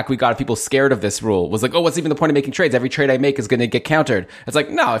feedback we got of people scared of this rule. Was what's even the point of making trades? Every trade I make is going to get countered. It's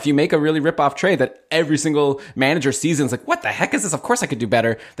no, if you make a really rip-off trade that every single manager sees and is what the heck is this? Of course I could do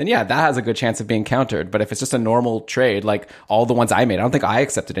better. Then yeah, that has a good chance of being countered. But if it's just a normal trade, like all the ones I made, I don't think I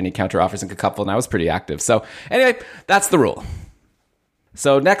accepted any counter offers in Cacupful, and I was pretty active. So anyway, that's the rule.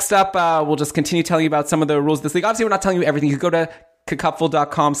 So next up, we'll just continue telling you about some of the rules of this league. Obviously, we're not telling you everything. You can go to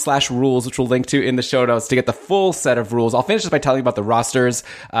cacupful.com/rules, which we'll link to in the show notes to get the full set of rules. I'll finish just by telling you about the rosters.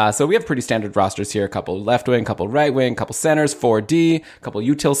 So we have pretty standard rosters here. A couple left wing, a couple right wing, a couple centers, 4D, a couple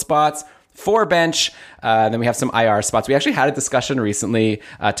util spots, 4 bench, then we have some IR spots. We actually had a discussion recently.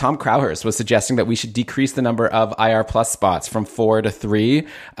 Tom Crowhurst was suggesting that we should decrease the number of IR plus spots from 4 to 3.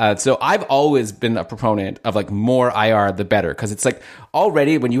 So I've always been a proponent of more IR the better, because it's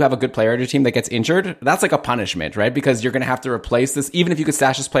already when you have a good player on your team that gets injured, that's a punishment, right? Because you're going to have to replace this. Even if you could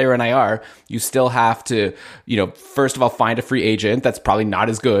stash this player in IR, you still have to, first of all, find a free agent that's probably not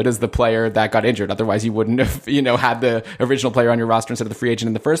as good as the player that got injured. Otherwise, you wouldn't have, had the original player on your roster instead of the free agent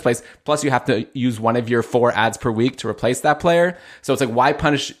in the first place. Plus, course, you have to use one of your 4 ads per week to replace that player. So it's like, why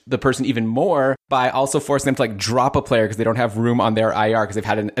punish the person even more by also forcing them to like drop a player because they don't have room on their IR because they've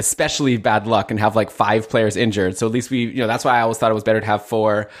had an especially bad luck and have like 5 players injured. So at least that's why I always thought it was better to have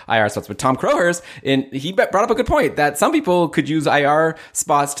 4 IR spots. But Tom Crowhurst, he brought up a good point that some people could use IR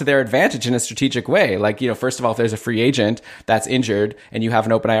spots to their advantage in a strategic way. Like, first of all, if there's a free agent that's injured and you have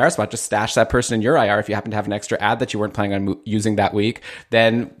an open IR spot, just stash that person in your IR if you happen to have an extra ad that you weren't planning on using that week.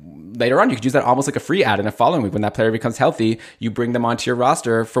 Then later on, you could use that almost like a free ad in a following week. When that player becomes healthy, you bring them onto your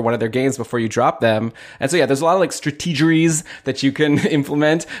roster for one of their games before you drop them. And so, yeah, there's a lot of like strategeries that you can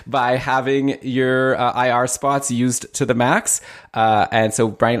implement by having your IR spots used to the max. And so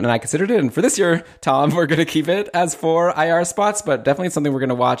Brian and I considered it. And for this year, Tom, we're going to keep it as 4 IR spots, but definitely something we're going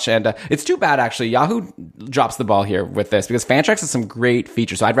to watch. And it's too bad, actually. Yahoo drops the ball here with this because Fantrax has some great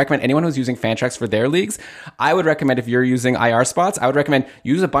features. So I'd recommend anyone who's using Fantrax for their leagues, I would recommend if you're using IR spots, I would recommend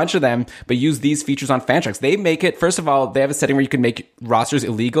use a bunch of them, but use these features on Fantrax. They make it, first of all, they have a setting where you can make rosters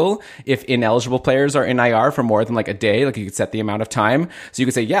illegal if ineligible players are in IR for more than like a day. Like you could set the amount of time. So you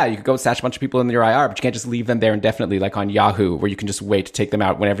could say, yeah, you could go stash a bunch of people in your IR, but you can't just leave them there indefinitely like on Yahoo, where you can just wait to take them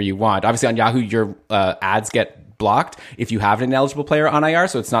out whenever you want. Obviously on Yahoo, your ads get blocked if you have an ineligible player on IR,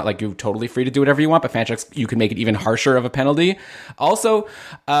 so it's not like you're totally free to do whatever you want, but Fantrax, you can make it even harsher of a penalty. Also,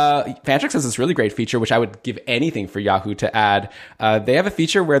 Fantrax has this really great feature, which I would give anything for Yahoo to add. They have a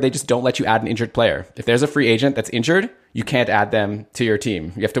feature where they just don't let you add an injured player. If there's a free agent that's injured, you can't add them to your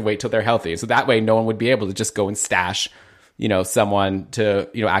team. You have to wait till they're healthy. So that way, no one would be able to just go and stash someone to,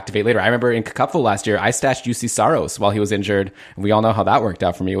 activate later. I remember in Cupful last year, I stashed UC Saros while he was injured. And we all know how that worked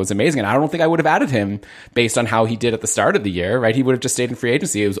out for me. It was amazing. And I don't think I would have added him based on how he did at the start of the year, right? He would have just stayed in free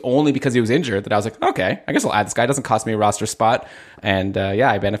agency. It was only because he was injured that I was like, okay, I guess I'll add this guy. It doesn't cost me a roster spot. And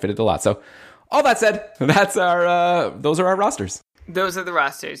I benefited a lot. So all that said, those are our rosters. Those are the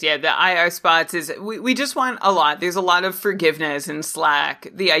rosters. Yeah, the IR spots we just want a lot. There's a lot of forgiveness and slack.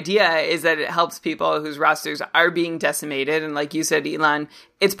 The idea is that it helps people whose rosters are being decimated. And like you said, Elon,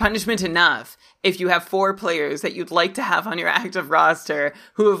 it's punishment enough if you have 4 players that you'd like to have on your active roster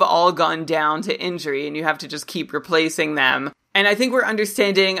who have all gone down to injury and you have to just keep replacing them. And I think we're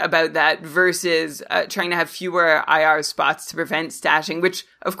understanding about that versus trying to have fewer IR spots to prevent stashing, which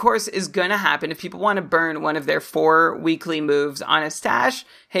of course is going to happen. If people want to burn one of their 4 weekly moves on a stash,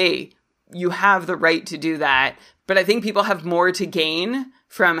 hey, you have the right to do that. But I think people have more to gain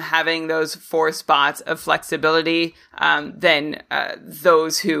from having those 4 spots of flexibility than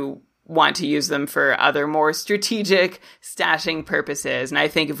those who want to use them for other more strategic stashing purposes. And I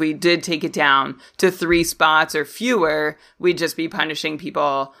think if we did take it down to 3 spots or fewer, we'd just be punishing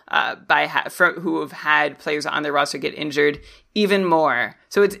people who have had players on their roster get injured even more.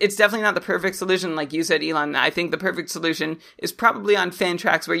 So it's definitely not the perfect solution. Like you said, Elon, I think the perfect solution is probably on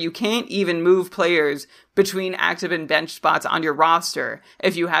Fantrax, where you can't even move players between active and bench spots on your roster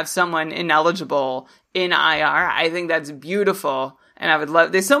if you have someone ineligible in IR. I think that's beautiful. And I would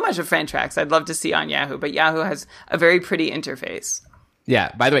love, there's so much of Fantrax I'd love to see on Yahoo, but Yahoo has a very pretty interface.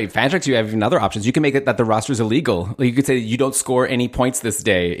 Yeah. By the way, Fantrax, you have even other options. You can make it that the roster is illegal. Like you could say you don't score any points this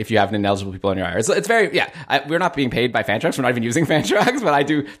day if you have an ineligible people on your IR. It's very, we're not being paid by Fantrax. We're not even using Fantrax, but I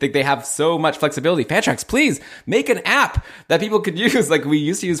do think they have so much flexibility. Fantrax, please make an app that people could use. Like we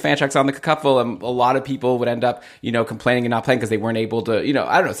used to use Fantrax on the Cupful, and a lot of people would end up, complaining and not playing because they weren't able to, I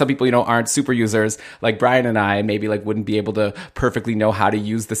don't know, some people, aren't super users like Brian and I maybe like wouldn't be able to perfectly know how to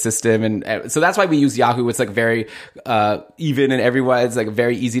use the system. And so that's why we use Yahoo. It's like very, even and everyone. It's like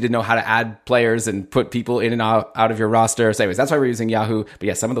very easy to know how to add players and put people in and out of your roster. So anyways, that's why we're using Yahoo. But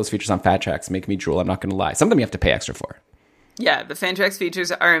yeah, some of those features on Fantrax make me drool. I'm not going to lie. Some of them you have to pay extra for. Yeah, the Fantrax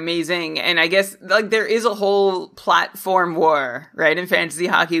features are amazing. And I guess like there is a whole platform war, right? In fantasy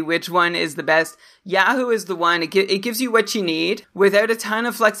hockey, which one is the best? Yahoo is the one. It gives you what you need without a ton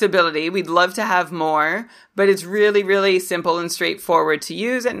of flexibility. We'd love to have more, but it's really, really simple and straightforward to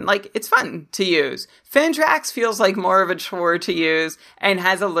use. And like, it's fun to use. Fantrax feels like more of a chore to use and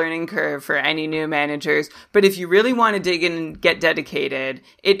has a learning curve for any new managers. But if you really want to dig in and get dedicated,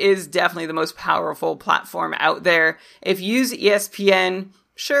 it is definitely the most powerful platform out there. If you use ESPN,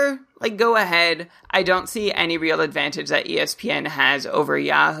 sure, like go ahead. I don't see any real advantage that ESPN has over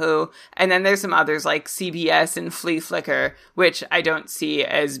Yahoo. And then there's some others like CBS and Flea Flicker, which I don't see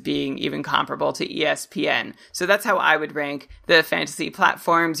as being even comparable to ESPN. So that's how I would rank the fantasy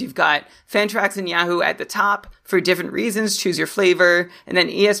platforms. You've got Fantrax and Yahoo at the top for different reasons. Choose your flavor. And then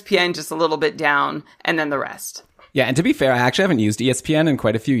ESPN just a little bit down, and then the rest. Yeah, and to be fair, I actually haven't used ESPN in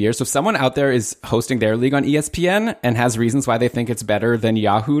quite a few years. So if someone out there is hosting their league on ESPN and has reasons why they think it's better than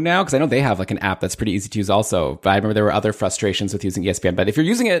Yahoo now, because I know they have like an app that's pretty easy to use also, but I remember there were other frustrations with using ESPN. But if you're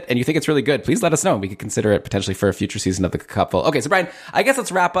using it and you think it's really good, please let us know. We could consider it potentially for a future season of the Cupful. Okay, so Brian, I guess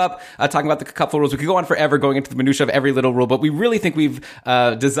let's wrap up talking about the Cupful rules. We could go on forever going into the minutia of every little rule, but we really think we've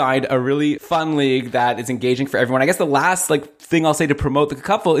designed a really fun league that is engaging for everyone. I guess the last thing I'll say to promote the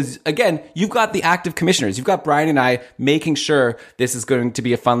Cupful is, again, you've got the active commissioners. You've got Brian and I making sure this is going to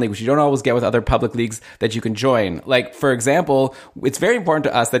be a fun league, which you don't always get with other public leagues that you can join. Like, for example, it's very important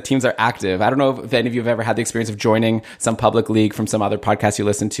to us that teams are active. I don't know if any of you have ever had the experience of joining some public league from some other podcast you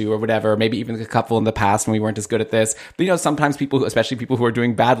listen to or whatever, maybe even a Cupful in the past when we weren't as good at this. But, sometimes people, especially people who are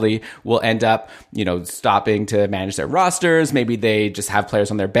doing badly, will end up, stopping to manage their rosters. Maybe they just have players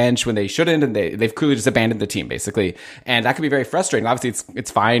on their bench when they shouldn't, and they've clearly just abandoned the team, basically. And that can be very frustrating. Obviously,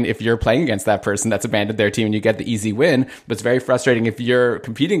 it's fine if you're playing against that person that's abandoned their team and you get the easy win, but it's very frustrating if you're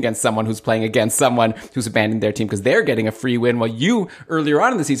competing against someone who's playing against someone who's abandoned their team because they're getting a free win while you, earlier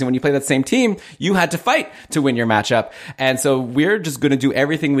on in the season, when you play that same team, you had to fight to win your matchup. And so we're just going to do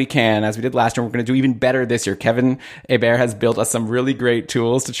everything we can, as we did last year. We're going to do even better this year. Kevin Hebert has built us some really great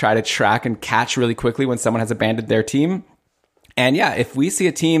tools to try to track and catch really quickly when someone has abandoned their team. And yeah, if we see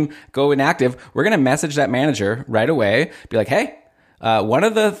a team go inactive, we're going to message that manager right away, be like, hey, one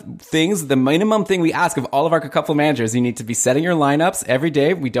of the things, the minimum thing we ask of all of our Cupful managers, you need to be setting your lineups every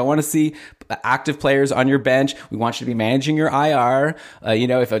day. We don't want to see active players on your bench. We want you to be managing your IR.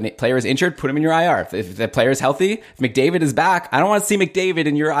 If a player is injured, put him in your IR. If the player is healthy, if McDavid is back, I don't want to see McDavid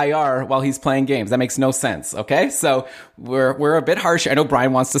in your IR while he's playing games. That makes no sense. Okay. So we're a bit harsh. I know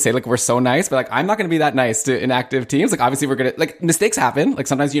Brian wants to say we're so nice, but I'm not going to be that nice to inactive teams. Obviously we're going to, mistakes happen.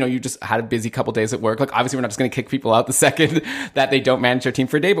 Sometimes, you just had a busy couple days at work. Obviously we're not just going to kick people out the second that they don't manage their team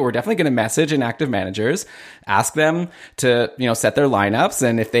for a day, but we're definitely going to message inactive managers, ask them to, set their lineups.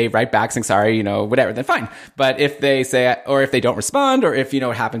 And if they write back saying, sorry, whatever, then fine. But if they say, or if they don't respond, or if, it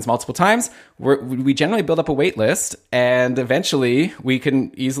happens multiple times, we generally build up a wait list, and eventually we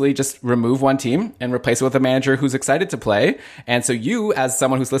can easily just remove one team and replace it with a manager who's excited to play. And so you, as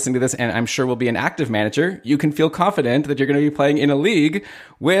someone who's listening to this, and I'm sure will be an active manager, you can feel confident that you're going to be playing in a league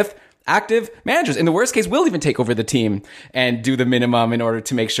with active managers. In the worst case, we'll even take over the team and do the minimum in order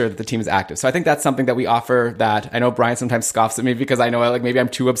to make sure that the team is active. So I think that's something that we offer that I know Brian sometimes scoffs at me because I know maybe I'm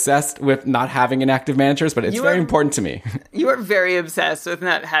too obsessed with not having inactive managers, but it's very important to me. You are very obsessed with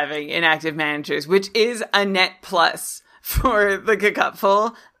not having inactive managers, which is a net plus for the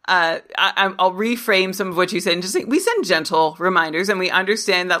Cupful. I'll reframe some of what you said and just say, we send gentle reminders and we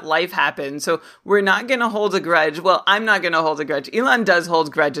understand that life happens. So we're not going to hold a grudge. Well, I'm not going to hold a grudge. Elon does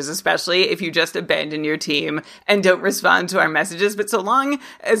hold grudges, especially if you just abandon your team and don't respond to our messages. But so long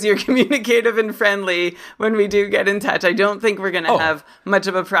as you're communicative and friendly when we do get in touch, I don't think we're going to have much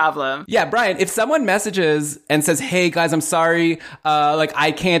of a problem. Yeah, Brian, if someone messages and says, hey guys, I'm sorry,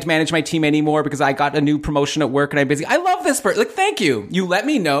 I can't manage my team anymore because I got a new promotion at work and I'm busy. I love this person. Thank you. You let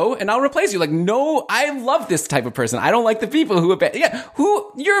me know and I'll replace you. No, I love this type of person. I don't like the people who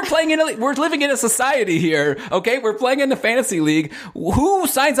you're playing in we're living in a society here, okay? We're playing in a fantasy league. Who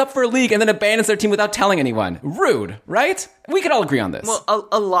signs up for a league and then abandons their team without telling anyone? Rude, right? We could all agree on this. Well,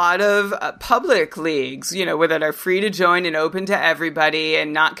 a lot of public leagues, where that are free to join and open to everybody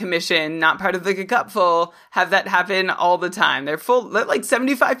and not commissioned, not part of the Cupful, have that happen all the time. They're full,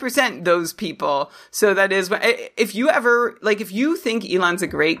 75% those people. So that is, if you think Elon's a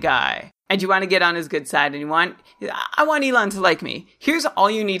great guy and you want to get on his good side and I want Elon to like me, here's all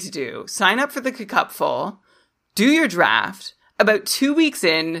you need to do. Sign up for the Cupful, do your draft. About 2 weeks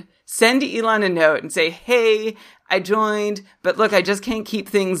in, send Elon a note and say, hey, I joined, but look, I just can't keep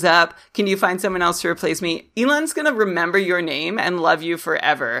things up. Can you find someone else to replace me? Elon's going to remember your name and love you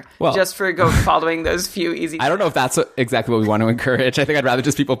forever just for following those few easy I don't know if that's exactly what we want to encourage. I think I'd rather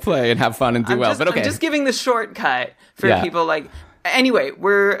just people play and have fun and do well, but okay. I'm just giving the shortcut for people Anyway,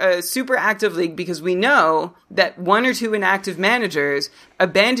 we're a super active league because we know that one or two inactive managers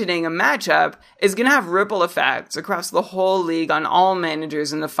abandoning a matchup is going to have ripple effects across the whole league on all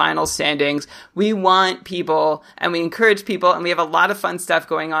managers in the final standings. We want people and we encourage people, and we have a lot of fun stuff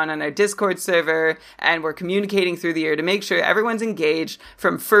going on our Discord server, and we're communicating through the year to make sure everyone's engaged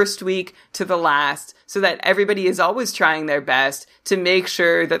from first week to the last so that everybody is always trying their best to make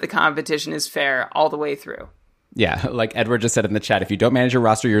sure that the competition is fair all the way through. Yeah, like Edward just said in the chat, if you don't manage your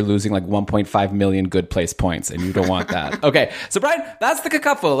roster, you're losing like 1.5 million good place points, and you don't want that. Okay, so Brian, that's the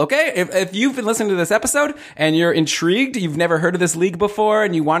Cupful, okay? If you've been listening to this episode and you're intrigued, you've never heard of this league before,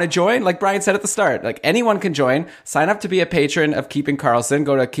 and you want to join, like Brian said at the start, like anyone can join. Sign up to be a patron of Keeping Karlsson.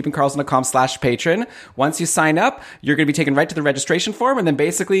 Go to keepingkarlsson.com/patron. Once you sign up, you're going to be taken right to the registration form, and then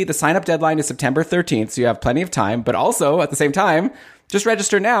basically the sign-up deadline is September 13th, so you have plenty of time, but also at the same time, just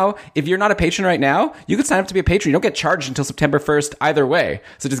register now. If you're not a patron right now, you can sign up to be a patron. You don't get charged until September 1st either way.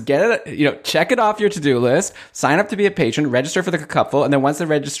 So just get it, check it off your to-do list, sign up to be a patron, register for the Cupful, and then once the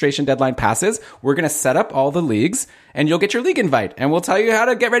registration deadline passes, we're going to set up all the leagues, and you'll get your league invite, and we'll tell you how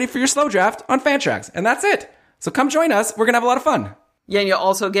to get ready for your slow draft on Fantrax. And that's it. So come join us. We're going to have a lot of fun. Yeah, and you'll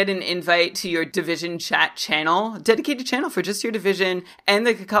also get an invite to your division chat channel, a dedicated channel for just your division, and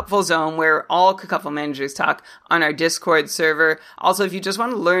the Cupful Zone, where all Cupful managers talk on our Discord server. Also, if you just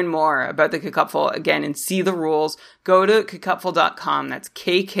want to learn more about the Cupful again and see the rules, go to kkupful.com. That's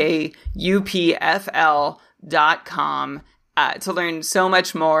KKUPFL.com to learn so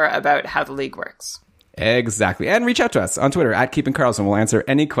much more about how the league works. Exactly. And reach out to us on Twitter at Keeping Karlsson. We'll answer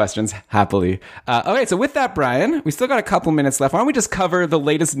any questions happily. Okay, so with that, Brian, we still got a couple minutes left. Why don't we just cover the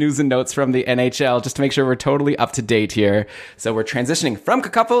latest news and notes from the NHL just to make sure we're totally up to date here. So we're transitioning from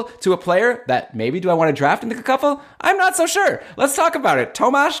Cupful to a player that maybe do I want to draft in the Cupful? I'm not so sure. Let's talk about it.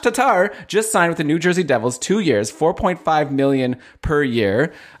 Tomas Tatar just signed with the New Jersey Devils, 2 years, $4.5 million per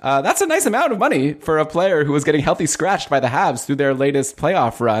year. That's a nice amount of money for a player who was getting healthy scratched by the Habs through their latest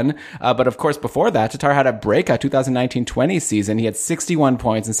playoff run. But of course, before that, Tatar had a breakout 2019-20 season. He had 61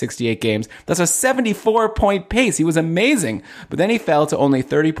 points in 68 games. That's a 74-point pace. He was amazing. But then he fell to only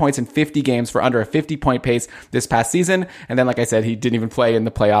 30 points in 50 games for under a 50-point pace this past season. And then, like I said, he didn't even play in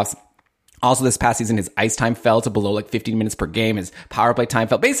the playoffs. Also, this past season, his ice time fell to below like 15 minutes per game. His power play time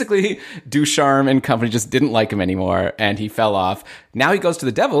fell. Basically, Ducharme and company just didn't like him anymore, and he fell off. Now he goes to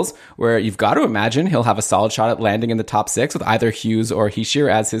the Devils, where you've got to imagine he'll have a solid shot at landing in the top 6 with either Hughes or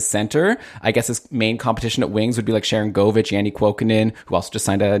Hischier as his center. I guess his main competition at wings would be like Sharon Govich, Yanni Kuokkanen, who also just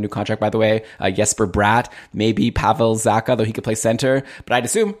signed a new contract, by the way, Jesper Bratt, maybe Pavel Zacha, though he could play center. But I'd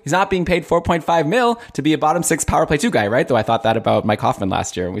assume he's not being paid $4.5 million to be a bottom 6 power play 2 guy, right? Though I thought that about Mike Hoffman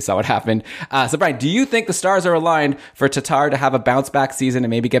last year, and we saw what happened. So Brian, do you think the stars are aligned for Tatar to have a bounce back season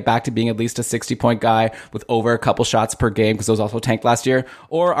and maybe get back to being at least a 60-point guy with over a couple shots per game, because those also tanked last year?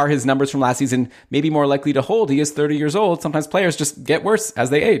 Or are his numbers from last season maybe more likely to hold? He is 30 years old. Sometimes players just get worse as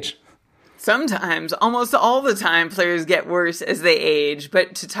they age. Sometimes, almost all the time, players get worse as they age.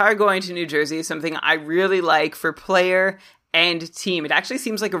 But Tatar going to New Jersey is something I really like for player and team. It actually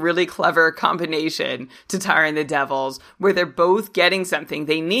seems like a really clever combination, Tatar and the Devils, where they're both getting something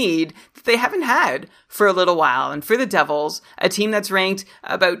they need that they haven't had for a little while. And for the Devils, a team that's ranked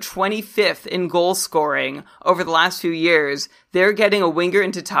about 25th in goal scoring over the last few years, they're getting a winger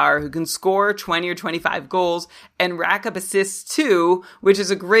in Tatar who can score 20 or 25 goals and rack up assists too, which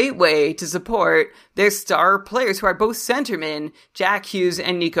is a great way to support their star players who are both centermen, Jack Hughes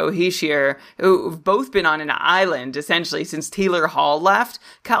and Nico Hischier, who've both been on an island essentially since Taylor Hall left.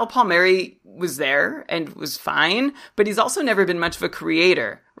 Kyle Palmieri was there and was fine, but he's also never been much of a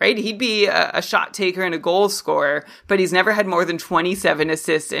creator, right? He'd be a shot taker and a goal scorer, but he's never had more than 27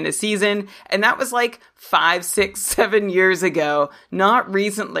 assists in a season. And that was like 5, 6, 7 years ago, not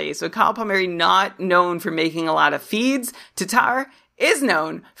recently. So Kyle Palmieri not known for making a lot of feeds. Tatar is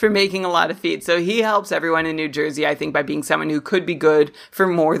known for making a lot of feeds. So he helps everyone in New Jersey, I think, by being someone who could be good for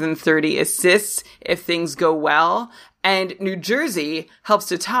more than 30 assists if things go well. And New Jersey helps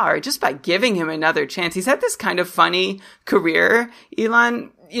Tatar just by giving him another chance. He's had this kind of funny career.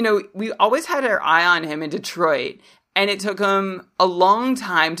 Elon, we always had our eye on him in Detroit, and it took him a long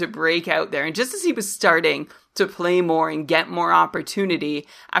time to break out there. And just as he was starting to play more and get more opportunity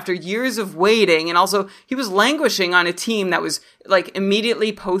after years of waiting, and also he was languishing on a team that was like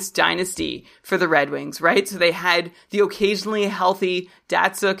immediately post-dynasty for the Red Wings, right? So they had the occasionally healthy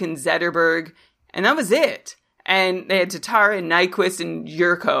Datsuk and Zetterberg, and that was it. And they had Tatar and Nyquist and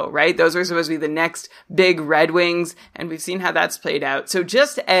Yurko, right? Those were supposed to be the next big Red Wings, and we've seen how that's played out. So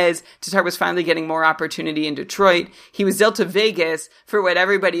just as Tatar was finally getting more opportunity in Detroit, he was dealt to Vegas for what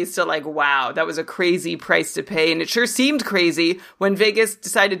everybody is still like, wow, that was a crazy price to pay. And it sure seemed crazy when Vegas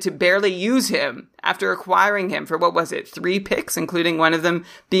decided to barely use him after acquiring him for, 3 picks, including one of them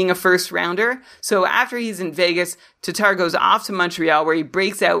being a first rounder. So after he's in Vegas, Tatar goes off to Montreal, where he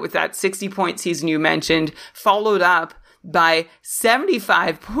breaks out with that 60-point season you mentioned, followed up by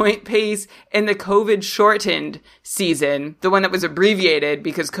 75-point pace in the COVID-shortened season, the one that was abbreviated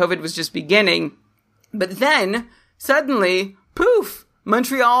because COVID was just beginning. But then, suddenly, poof,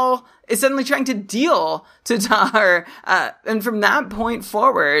 Montreal is suddenly trying to deal Tatar. And from that point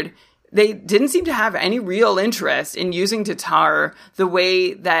forward, they didn't seem to have any real interest in using Tatar the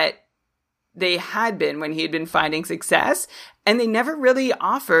way that they had been when he had been finding success. And they never really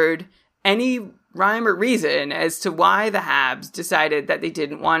offered any rhyme or reason as to why the Habs decided that they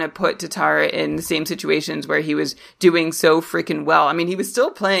didn't want to put Tatar in the same situations where he was doing so freaking well. I mean, he was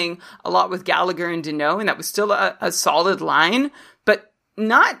still playing a lot with Gallagher and Deneau, and that was still a solid line, but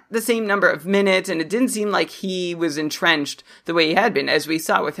not the same number of minutes, and it didn't seem like he was entrenched the way he had been, as we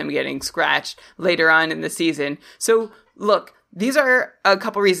saw with him getting scratched later on in the season. So, look, these are a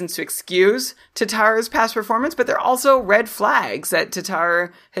couple reasons to excuse Tatar's past performance, but they're also red flags that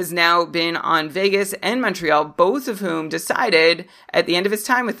Tatar has now been on Vegas and Montreal, both of whom decided at the end of his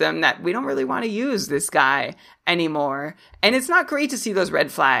time with them that we don't really want to use this guy anymore. And it's not great to see those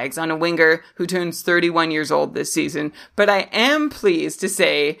red flags on a winger who turns 31 years old this season, but I am pleased to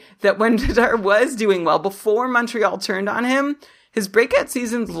say that when Tatar was doing well before Montreal turned on him, his breakout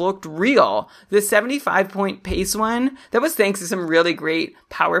seasons looked real. The 75-point pace one, that was thanks to some really great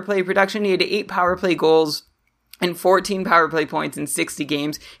power play production. He had 8 power play goals and 14 power play points in 60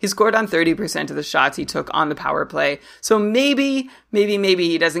 games. He scored on 30% of the shots he took on the power play. So maybe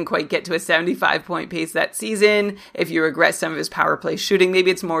he doesn't quite get to a 75-point pace that season. If you regress some of his power play shooting,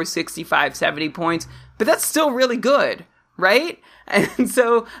 maybe it's more 65, 70 points. But that's still really good, right? And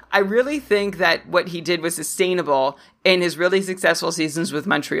so I really think that what he did was sustainable in his really successful seasons with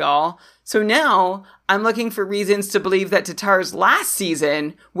Montreal. So now I'm looking for reasons to believe that Tatar's last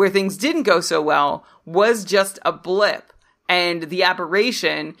season, where things didn't go so well, was just a blip and the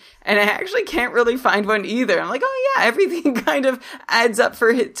aberration. And I actually can't really find one either. I'm like, oh yeah, everything kind of adds up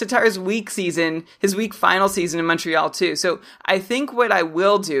for Tatar's weak season, his weak final season in Montreal too. So I think what I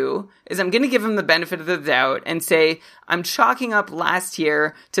will do is I'm going to give him the benefit of the doubt and say I'm chalking up last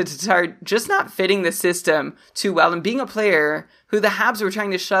year to Tatar just not fitting the system too well and being a player who the Habs were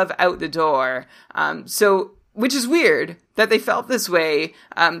trying to shove out the door. Which is weird that they felt this way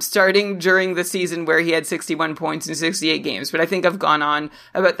starting during the season where he had 61 points in 68 games. But I think I've gone on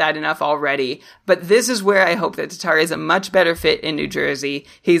about that enough already. But this is where I hope that Tatar is a much better fit in New Jersey.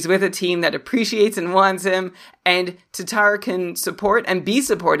 He's with a team that appreciates and wants him. And Tatar can support and be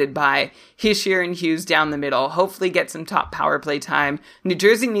supported by Hischier and Hughes down the middle. Hopefully get some top power play time. New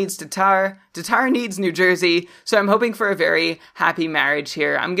Jersey needs Tatar. Tatar needs New Jersey. So I'm hoping for a very happy marriage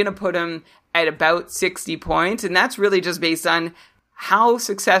here. I'm going to put him at about 60 points. And that's really just based on how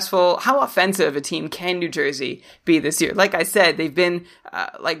successful, how offensive a team can New Jersey be this year. Like I said, they've been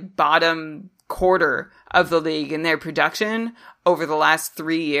bottom quarter of the league in their production over the last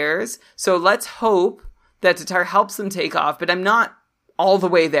 3 years. So let's hope that Tatar helps them take off. But I'm not all the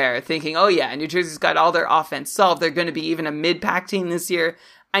way there thinking, oh yeah, New Jersey's got all their offense solved. They're going to be even a mid-pack team this year.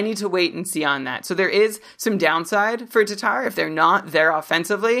 I need to wait and see on that. So there is some downside for Tatar. If they're not there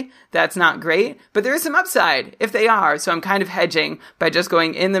offensively, that's not great. But there is some upside if they are. So I'm kind of hedging by just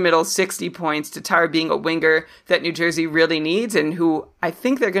going in the middle, 60 points, Tatar being a winger that New Jersey really needs and who I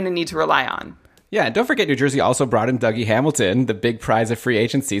think they're going to need to rely on. Yeah, and don't forget New Jersey also brought in Dougie Hamilton, the big prize of free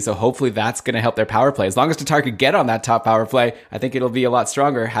agency, so hopefully that's going to help their power play. As long as Tatar could get on that top power play, I think it'll be a lot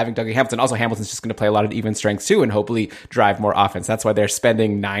stronger having Dougie Hamilton. Also, Hamilton's just going to play a lot of even strengths too and hopefully drive more offense. That's why they're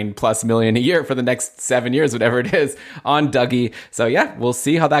spending $9+ million a year for the next 7 years, whatever it is, on Dougie. So yeah, we'll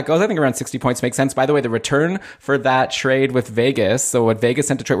see how that goes. I think around 60 points makes sense. By the way, the return for that trade with Vegas, so what Vegas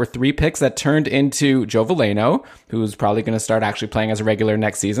sent to trade were 3 picks that turned into Joe Veleno, who's probably going to start actually playing as a regular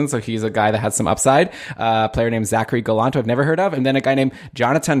next season. So he's a guy that has some upside. A player named Zachary Galanto I've never heard of, and then a guy named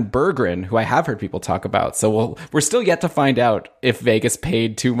Jonathan Berggren, who I have heard people talk about. So we're still yet to find out if Vegas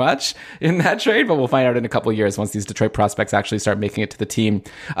paid too much in that trade, but we'll find out in a couple of years once these Detroit prospects actually start making it to the team.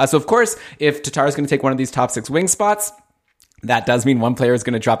 So of course, if Tatar is going to take one of these top 6 wing spots, that does mean one player is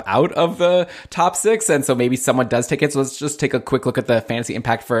going to drop out of the top 6, and so maybe someone does take it. So let's just take a quick look at the fantasy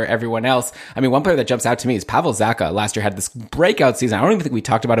impact for everyone else. I mean, one player that jumps out to me is Pavel Zacha. Last year had this breakout season. I don't even think we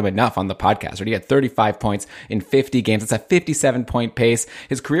talked about him enough on the podcast. Right? He had 35 points in 50 games. It's a 57-point pace.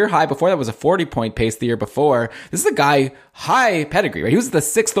 His career high before that was a 40-point pace the year before. This is a guy high pedigree, right? He was the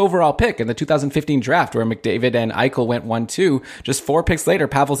 6th overall pick in the 2015 draft where McDavid and Eichel went 1-2. Just 4 picks later,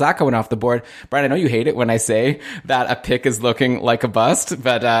 Pavel Zacha went off the board. Brian, I know you hate it when I say that a pick is looking like a bust,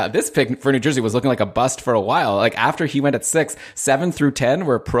 but this pick for New Jersey was looking like a bust for a while. Like after he went at 6, 7 through 10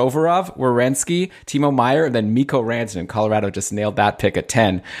 were Provorov, Werenski, Timo Meier, and then Mikko Rantanen. Colorado just nailed that pick at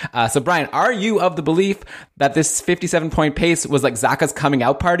 10. So Brian, are you of the belief that this 57-point pace was like Zacha's coming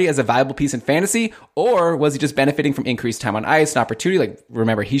out party as a valuable piece in fantasy, or was he just benefiting from increased time on ice, an opportunity. Like,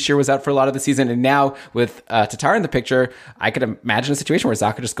 remember, Hischier was out for a lot of the season. And now with Tatar in the picture, I could imagine a situation where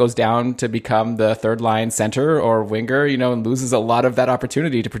Zacha just goes down to become the third line center or winger, and loses a lot of that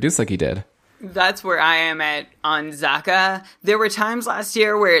opportunity to produce like he did. That's where I am at on Zacha. There were times last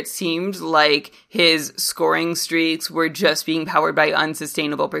year where it seemed like his scoring streaks were just being powered by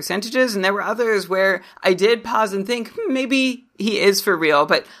unsustainable percentages, and there were others where I did pause and think, maybe he is for real,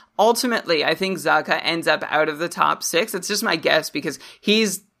 but ultimately I think Zacha ends up out of the top 6. It's just my guess because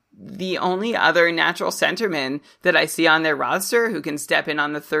he's the only other natural centerman that I see on their roster who can step in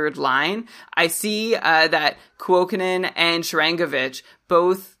on the third line. I see that Kuokkanen and Sharangovich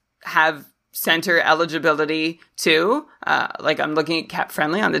both have center eligibility too. Like I'm looking at Cap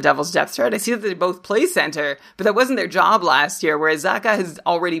Friendly on the Devils depth chart. I see that they both play center, but that wasn't their job last year, whereas Zacha has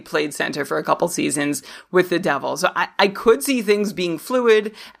already played center for a couple seasons with the Devils. So I could see things being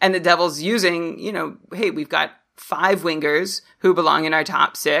fluid and the Devils using, hey, we've got 5 wingers who belong in our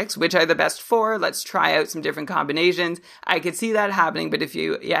top 6. Which are the best 4? Let's try out some different combinations. I could see that happening, but if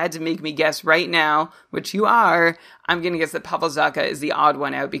you had to make me guess right now, which you are, I'm going to guess that Pavel Zacha is the odd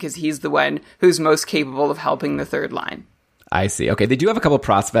one out because he's the one who's most capable of helping the third line. I see. Okay, they do have a couple of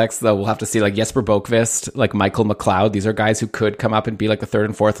prospects, though. We'll have to see, like Jesper Boqvist, like Michael McLeod. These are guys who could come up and be like the third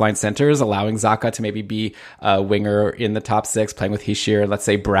and fourth line centers, allowing Zacha to maybe be a winger in the top 6, playing with Hischier, let's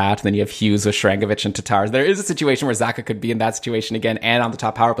say Bratt. And then you have Hughes with Sharangovich and Tatar. There is a situation where Zacha could be in that situation again and on the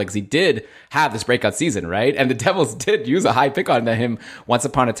top power play because he did have this breakout season, right? And the Devils did use a high pick on him once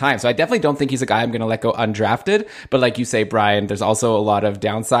upon a time. So I definitely don't think he's a guy I'm going to let go undrafted. But like you say, Brian, there's also a lot of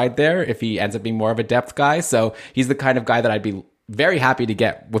downside there if he ends up being more of a depth guy. So he's the kind of guy that I'd be very happy to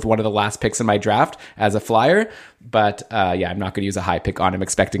get with one of the last picks in my draft as a Flyer. But I'm not going to use a high pick on him,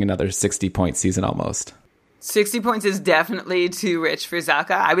 expecting another 60-point season almost. 60 points is definitely too rich for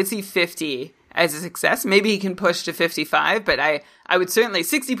Zacha. I would see 50 as a success. Maybe he can push to 55, but I would certainly,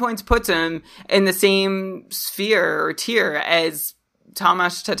 60 points puts him in the same sphere or tier as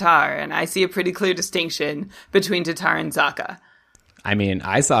Tomas Tatar. And I see a pretty clear distinction between Tatar and Zacha. I mean,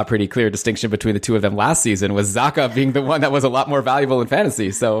 I saw a pretty clear distinction between the two of them last season, with Zacha being the one that was a lot more valuable in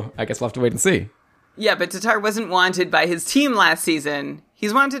fantasy. So I guess we'll have to wait and see. Yeah, but Tatar wasn't wanted by his team last season.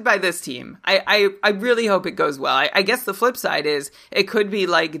 He's wanted by this team. I really hope it goes well. I guess the flip side is it could be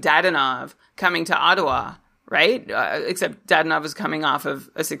like Dadonov coming to Ottawa, right? Except Dadonov was coming off of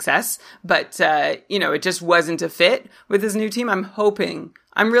a success. But, it just wasn't a fit with his new team.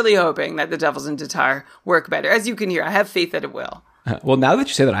 I'm really hoping that the Devils and Tatar work better. As you can hear, I have faith that it will. Well, now that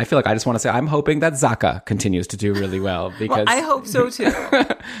you say that, I feel like I just want to say I'm hoping that Zacha continues to do really well. Because I hope so too.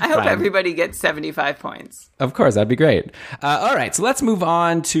 I hope everybody gets 75 points. Of course, that'd be great. All right, so let's move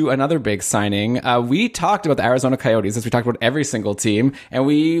on to another big signing. We talked about the Arizona Coyotes, as we talked about every single team, and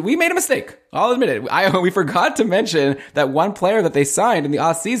we made a mistake. I'll admit it. We forgot to mention that one player that they signed in the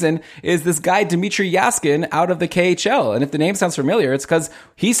off season is this guy Dmitry Yaskin out of the KHL. And if the name sounds familiar, it's because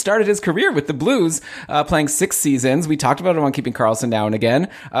he started his career with the Blues, playing 6 seasons. We talked about him on Keeping Karlsson now and again.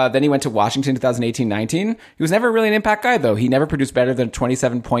 Then he went to Washington 2018-19. He was never really an impact guy, though. He never produced better than a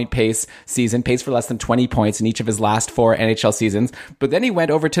 27-point pace season, paced for less than 20 points in each of his last 4 NHL seasons. But then he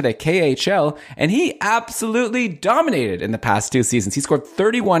went over to the KHL, and he absolutely dominated in the past 2 seasons. He scored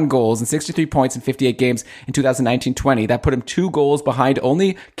 31 goals and 63 points in 58 games in 2019-20. That put him 2 goals behind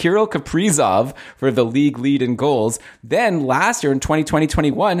only Kirill Kaprizov for the league lead in goals. Then last year in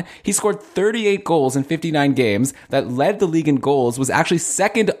 2020-21, he scored 38 goals in 59 games. That led the league in goals, was actually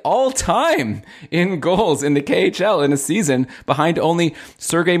second all time in goals in the KHL in a season, behind only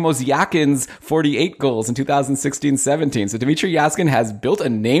Sergei Mozyakin's 48 goals in 2016-17. So Dmitry Yaskin has built a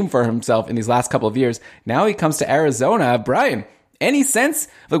name for himself in these last couple of years. Now he comes to Arizona. Brian, any sense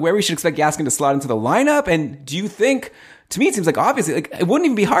of where we should expect Yaskin to slot into the lineup? And do you think, to me, it seems like obviously, it wouldn't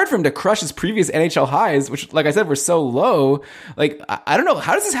even be hard for him to crush his previous NHL highs, which, like I said, were so low. I don't know.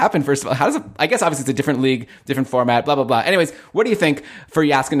 How does this happen, first of all? I guess obviously it's a different league, different format, blah, blah, blah. Anyways, what do you think for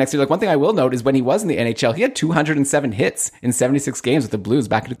Yaskin next year? One thing I will note is when he was in the NHL, he had 207 hits in 76 games with the Blues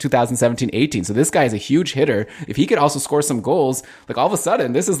back in 2017-18. So this guy is a huge hitter. If he could also score some goals, all of a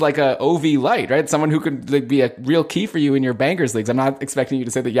sudden, this is like a OV light, right? Someone who could be a real key for you in your bankers leagues. I'm not expecting you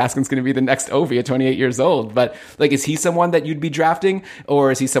to say that Yaskin's going to be the next OV at 28 years old, but is he someone that you'd be drafting,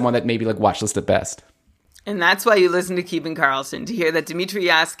 or is he someone that maybe watch list at best? And that's why you listen to Keeping Karlsson, to hear that Dmitry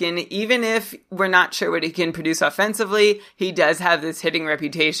Yaskin, even if we're not sure what he can produce offensively, he does have this hitting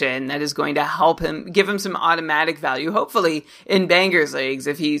reputation that is going to help him, give him some automatic value, hopefully in bangers leagues,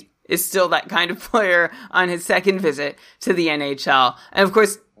 if he is still that kind of player on his second visit to the NHL. And of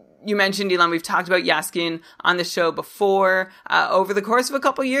course, you mentioned, Elon, we've talked about Yaskin on the show before. Over the course of a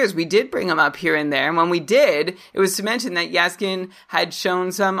couple years, we did bring him up here and there. And when we did, it was to mention that Yaskin had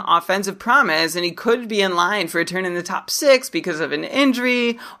shown some offensive promise and he could be in line for a turn in the top 6 because of an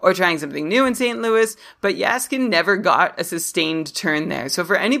injury or trying something new in St. Louis. But Yaskin never got a sustained turn there. So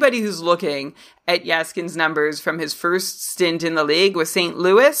for anybody who's looking at Yaskin's numbers from his first stint in the league with St.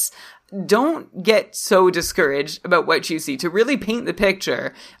 Louis, don't get so discouraged about what you see. To really paint the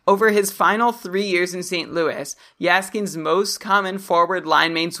picture, over his final 3 years in St. Louis, Yaskin's most common forward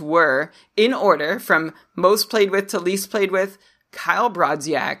line mates were, in order, from most played with to least played with, Kyle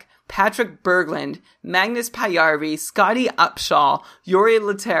Brodziak, Patrick Berglund, Magnus Pajärvi, Scotty Upshall, Jori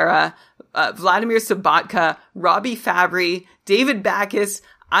Lehtera, Vladimir Sobotka, Robbie Fabry, David Backes,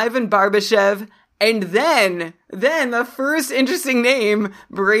 Ivan Barbashev, and then the first interesting name,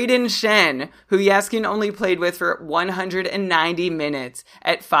 Brayden Schenn, who Yaskin only played with for 190 minutes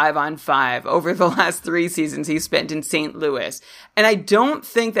at 5-on-5 over the last 3 seasons he spent in St. Louis. And I don't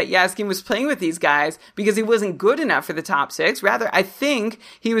think that Yaskin was playing with these guys because he wasn't good enough for the top 6. Rather, I think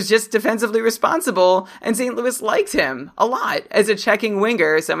he was just defensively responsible, and St. Louis liked him a lot as a checking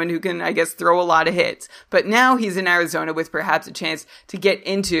winger, someone who can, I guess, throw a lot of hits. But now he's in Arizona with perhaps a chance to get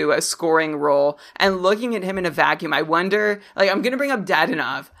into a scoring role. And looking at him in a vacuum, I wonder, I'm going to bring up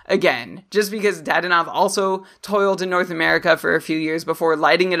Dadonov again, just because Dadonov also toiled in North America for a few years before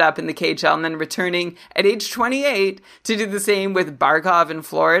lighting it up in the KHL and then returning at age 28 to do the same with Barkov in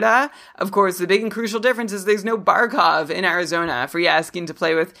Florida. Of course, the big and crucial difference is there's no Barkov in Arizona for Yaskin to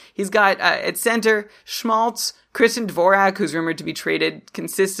play with. He's got, at center, Schmaltz, Christian Dvorak, who's rumored to be traded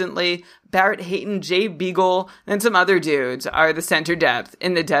consistently, Barrett Hayton, Jay Beagle, and some other dudes are the center depth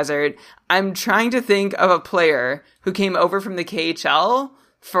in the desert. I'm trying to think of a player who came over from the KHL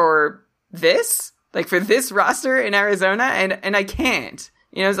for this roster in Arizona, and I can't.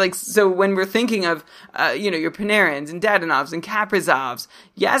 So when we're thinking of, your Panarins and Dadonovs and Kaprizovs,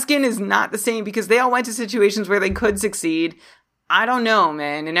 Yaskin is not the same because they all went to situations where they could succeed. I don't know,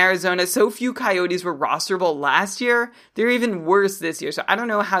 man. In Arizona, so few Coyotes were rosterable last year. They're even worse this year. So I don't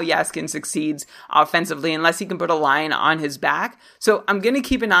know how Yaskin succeeds offensively unless he can put a line on his back. So I'm going to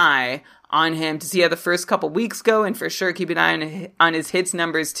keep an eye on him to see how the first couple weeks go, and for sure keep an eye on his hits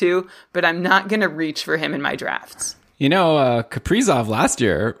numbers too. But I'm not going to reach for him in my drafts. Kaprizov last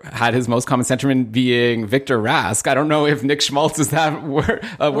year had his most common centerman being Victor Rask. I don't know if Nick Schmaltz is that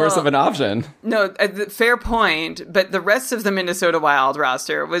worse of an option. No, fair point, but the rest of the Minnesota Wild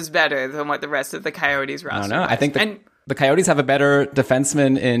roster was better than what the rest of the Coyotes roster was. I think the Coyotes have a better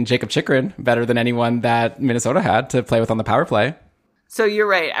defenseman in Jacob Chychrun, better than anyone that Minnesota had to play with on the power play. So you're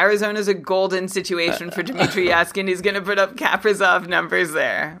right. Arizona's a golden situation for Dmitry Yaskin. He's going to put up Kaprizov numbers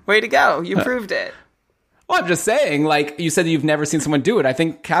there. Way to go. You proved it. Well, I'm just saying, you said that you've never seen someone do it. I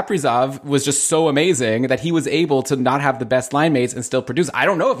think Kaprizov was just so amazing that he was able to not have the best line mates and still produce. I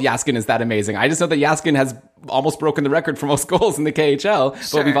don't know if Yaskin is that amazing. I just know that Yaskin has almost broken the record for most goals in the KHL,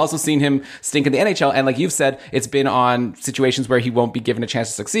 sure. But we've also seen him stink in the NHL. And like you've said, it's been on situations where he won't be given a chance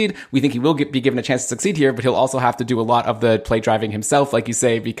to succeed. We think he will be given a chance to succeed here, but he'll also have to do a lot of the play driving himself, like you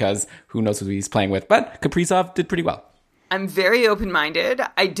say, because who knows who he's playing with. But Kaprizov did pretty well. I'm very open-minded.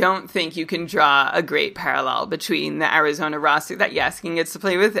 I don't think you can draw a great parallel between the Arizona roster that Yaskin gets to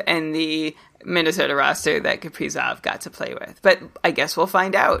play with and the Minnesota roster that Kaprizov got to play with. But I guess we'll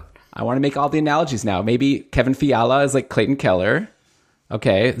find out. I want to make all the analogies now. Maybe Kevin Fiala is like Clayton Keller.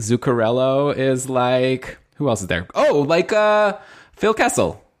 Okay, Zuccarello is like... Who else is there? Oh, Phil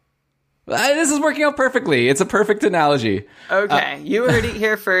Kessel. This is working out perfectly. It's a perfect analogy. Okay, you heard it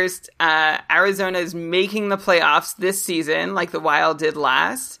here first. Arizona is making the playoffs this season like the Wild did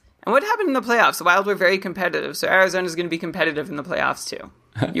last. And what happened in the playoffs? The Wild were very competitive, so Arizona's going to be competitive in the playoffs too.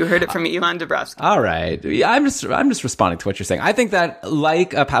 You heard it from Elon Dabrowski. All right. Yeah, I'm just responding to what you're saying. I think that,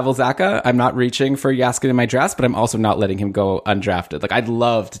 like Pavel Zacha, I'm not reaching for Yaskin in my drafts, but I'm also not letting him go undrafted. I'd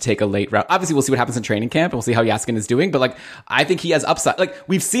love to take a late round. Obviously, we'll see what happens in training camp, and we'll see how Yaskin is doing, but, I think he has upside.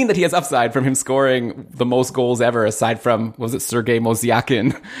 We've seen that he has upside from him scoring the most goals ever, aside from, Sergei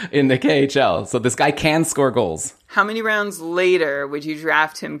Mozyakin in the KHL. So this guy can score goals. How many rounds later would you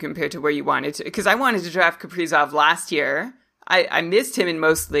draft him compared to where you wanted to? Because I wanted to draft Kaprizov last year. I missed him in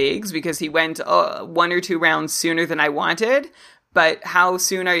most leagues because he went 1 or 2 rounds sooner than I wanted. But how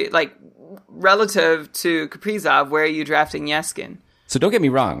soon are you, relative to Kaprizov, where are you drafting Yaskin? So don't get me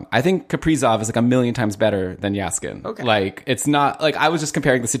wrong. I think Kaprizov is like a million times better than Yaskin. Okay. Like, it's not like I was just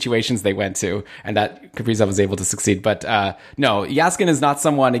comparing the situations they went to and that Kaprizov was able to succeed. But no, Yaskin is not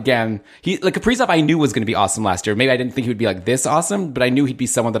someone, again, Kaprizov I knew was going to be awesome last year. Maybe I didn't think he would be like this awesome, but I knew he'd be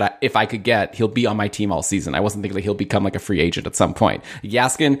someone that if I could get, he'll be on my team all season. I wasn't thinking like he'll become like a free agent at some point.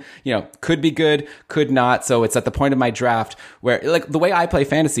 Yaskin, could be good, could not. So it's at the point of my draft where like the way I play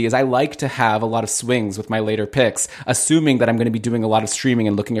fantasy is I like to have a lot of swings with my later picks, assuming that I'm going to be doing a lot of streaming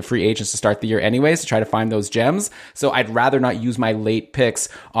and looking at free agents to start the year anyways to try to find those gems. So I'd rather not use my late picks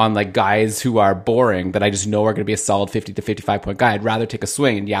on like guys who are boring that I just know are going to be a solid 50 to 55 point guy. I'd rather take a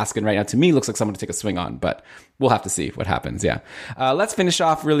swing. And Yaskin right now to me looks like someone to take a swing on, but we'll have to see what happens. Yeah. Let's finish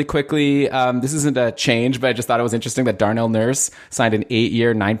off really quickly. This isn't a change, but I just thought it was interesting that Darnell Nurse signed an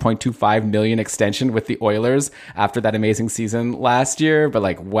 8-year, $9.25 million extension with the Oilers after that amazing season last year. But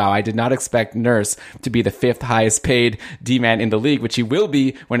like, wow, I did not expect Nurse to be the 5th highest paid D-man in the league, which he will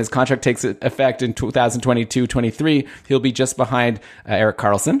be when his contract takes effect in 2022-23. He'll be just behind Erik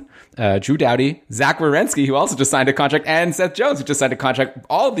Karlsson, Drew Doughty, Zach Werenski, who also just signed a contract, and Seth Jones, who just signed a contract.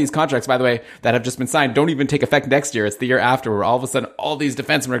 All of these contracts, by the way, that have just been signed don't even take effect next year. It's the year after, where all of a sudden all these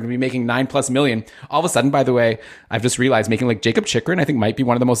defensemen are going to be making $9+ million. All of a sudden, by the way, I've just realized making like Jacob Chychrun, I think, might be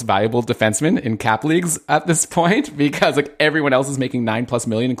one of the most valuable defensemen in cap leagues at this point, because like everyone else is making $9+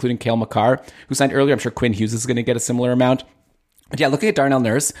 million, including Cale Makar, who signed earlier. I'm sure Quinn Hughes is going to get a similar amount. But yeah, looking at Darnell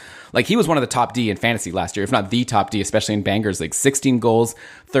Nurse, like he was one of the top D in fantasy last year, if not the top D, especially in Bangers League. 16 goals,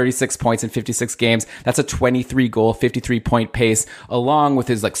 36 points in 56 games. That's a 23 goal, 53 point pace, along with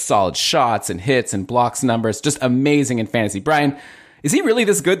his like solid shots and hits and blocks numbers. Just amazing in fantasy. Brian, is he really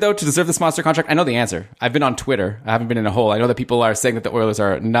this good though to deserve this monster contract? I know the answer. I've been on Twitter. I haven't been in a hole. I know that people are saying that the Oilers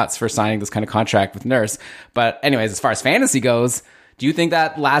are nuts for signing this kind of contract with Nurse. But anyways, as far as fantasy goes, do you think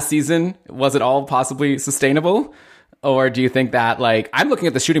that last season, was it all possibly sustainable? Or do you think that, like, I'm looking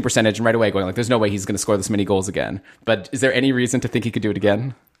at the shooting percentage and right away going, like, there's no way he's going to score this many goals again. But is there any reason to think he could do it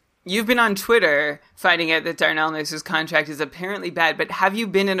again? You've been on Twitter finding out that Darnell Nurse's contract is apparently bad, but have you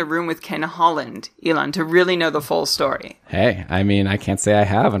been in a room with Ken Holland, Elon, to really know the full story? Hey, I mean, I can't say I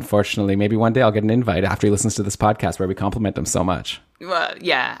have, unfortunately. Maybe one day I'll get an invite after he listens to this podcast where we compliment him so much. Well,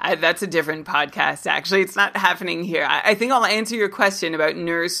 yeah, that's a different podcast, actually. It's not happening here. I think I'll answer your question about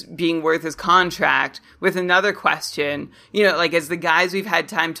Nurse being worth his contract with another question. Like, as the guys we've had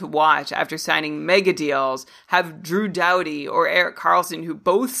time to watch after signing mega deals have Drew Doughty or Erik Karlsson, who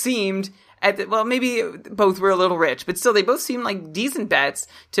both seemed maybe both were a little rich, but still, they both seemed like decent bets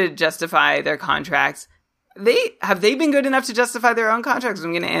to justify their contracts. Have they been good enough to justify their own contracts?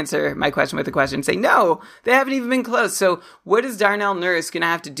 I'm going to answer my question with a question and say, no, they haven't even been close. So what is Darnell Nurse going to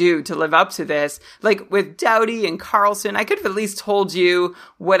have to do to live up to this? Like with Doughty and Karlsson, I could have at least told you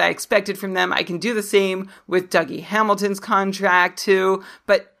what I expected from them. I can do the same with Dougie Hamilton's contract too.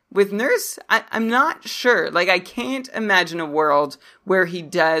 But with Nurse, I'm not sure. Like, I can't imagine a world where he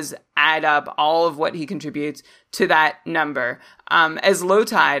does add up all of what he contributes to that number. As Low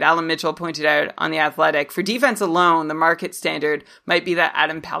Tide, Alan Mitchell pointed out on The Athletic, for defense alone, the market standard might be that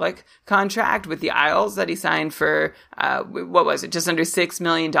Adam Pelech contract with the Isles that he signed for, just under $6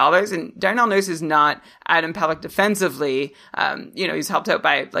 million. And Darnell Nurse is not Adam Pelech defensively. He's helped out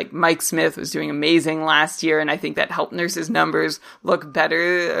by, like, Mike Smith was doing amazing last year, and I think that helped Nurse's numbers look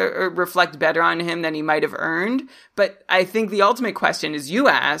better or reflect better on him than he might have earned. But I think the ultimate question is, you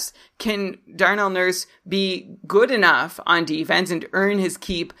asked, can Darnell Nurse be good enough on defense and earn his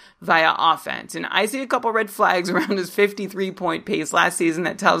keep via offense? And I see a couple red flags around his 53-point pace last season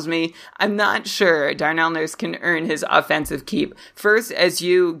that tells me I'm not sure Darnell Nurse can earn his offensive keep. First, as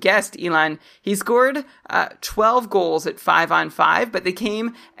you guessed, Elon, he scored 12 goals at 5-on-5, but they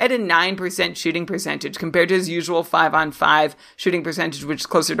came at a 9% shooting percentage compared to his usual 5-on-5 shooting percentage, which is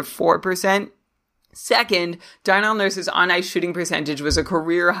closer to 4%. Second, Darnell Nurse's on-ice shooting percentage was a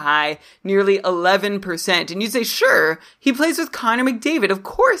career high, nearly 11%. And you'd say, sure, he plays with Connor McDavid. Of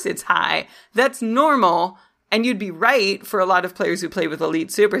course it's high. That's normal. And you'd be right for a lot of players who play with elite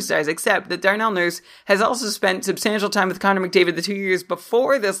superstars, except that Darnell Nurse has also spent substantial time with Connor McDavid the 2 years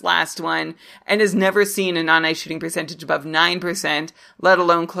before this last one and has never seen an on-ice shooting percentage above 9%, let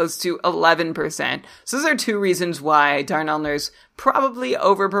alone close to 11%. So those are two reasons why Darnell Nurse probably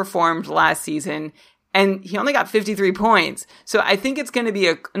overperformed last season. And he only got 53 points. So I think it's going to be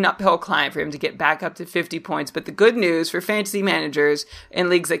an uphill climb for him to get back up to 50 points. But the good news for fantasy managers in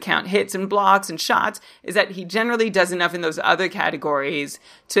leagues that count hits and blocks and shots is that he generally does enough in those other categories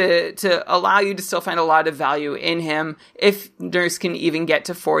to allow you to still find a lot of value in him if Nurse can even get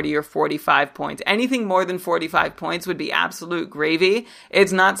to 40 or 45 points. Anything more than 45 points would be absolute gravy.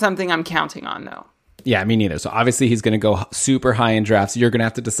 It's not something I'm counting on, though. Yeah, me neither. So obviously he's going to go super high in drafts. You're going to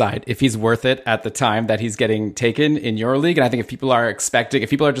have to decide if he's worth it at the time that he's getting taken in your league. And I think if people are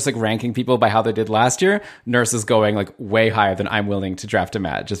just like ranking people by how they did last year, Nurse is going like way higher than I'm willing to draft him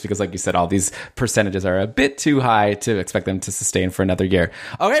at, just because, like you said, all these percentages are a bit too high to expect them to sustain for another year.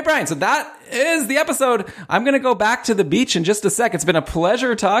 Okay, Brian, so that is the episode. I'm going to go back to the beach in just a sec. It's been a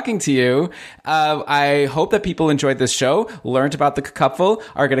pleasure talking to you. I hope that people enjoyed this show, learned about the Cupful,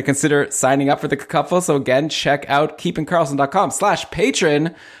 are going to consider signing up for the Cupful. So again, check out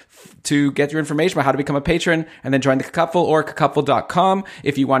keepingkarlsson.com/patron to get your information about how to become a patron, and then join the Cupful or cupful.com.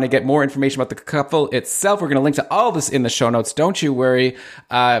 If you want to get more information about the Cupful itself, we're going to link to all this in the show notes. Don't you worry.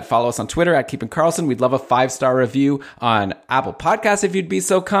 Follow us on Twitter at keepingkarlsson. We'd love a 5-star review on Apple Podcasts if you'd be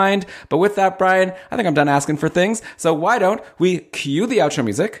so kind. But with that, Brian, I think I'm done asking for things. So why don't we cue the outro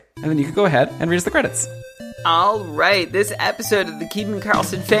music, and then you can go ahead and read us the credits. All right, this episode of the Keeping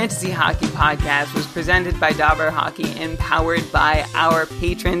Karlsson Fantasy Hockey Podcast was presented by Dobber Hockey and powered by our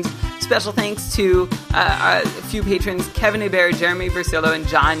patrons. Special thanks to a few patrons, Kevin Hebert, Jeremy Versillo, and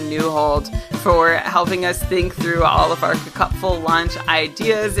John Newhold, for helping us think through all of our Cupful launch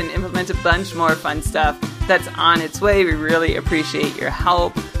ideas and implement a bunch more fun stuff that's on its way. We really appreciate your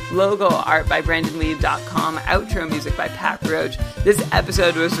help. Logo art by BrandonWeed.com. Outro music by Pat Roach. This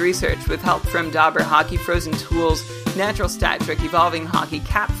episode was researched with help from Dobber Hockey, Frozen Tools, Natural Stat Trick, Evolving Hockey,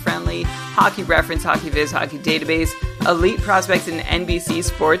 Cap Friendly, Hockey Reference, Hockey Viz, Hockey Database, Elite Prospects, and NBC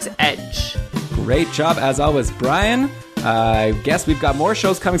Sports Edge. Great job, as always, Brian. I guess we've got more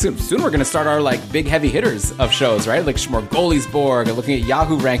shows coming soon. Soon we're going to start our big heavy hitters of shows, right? Like Smorgoliesborg and looking at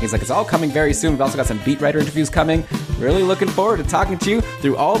Yahoo rankings. It's all coming very soon. We've also got some beat writer interviews coming. Really looking forward to talking to you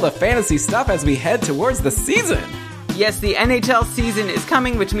through all the fantasy stuff as we head towards the season. Yes, the NHL season is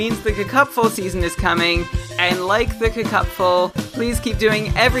coming, which means the Cupful season is coming. And like the Cupful, please keep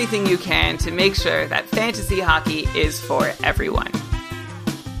doing everything you can to make sure that fantasy hockey is for everyone.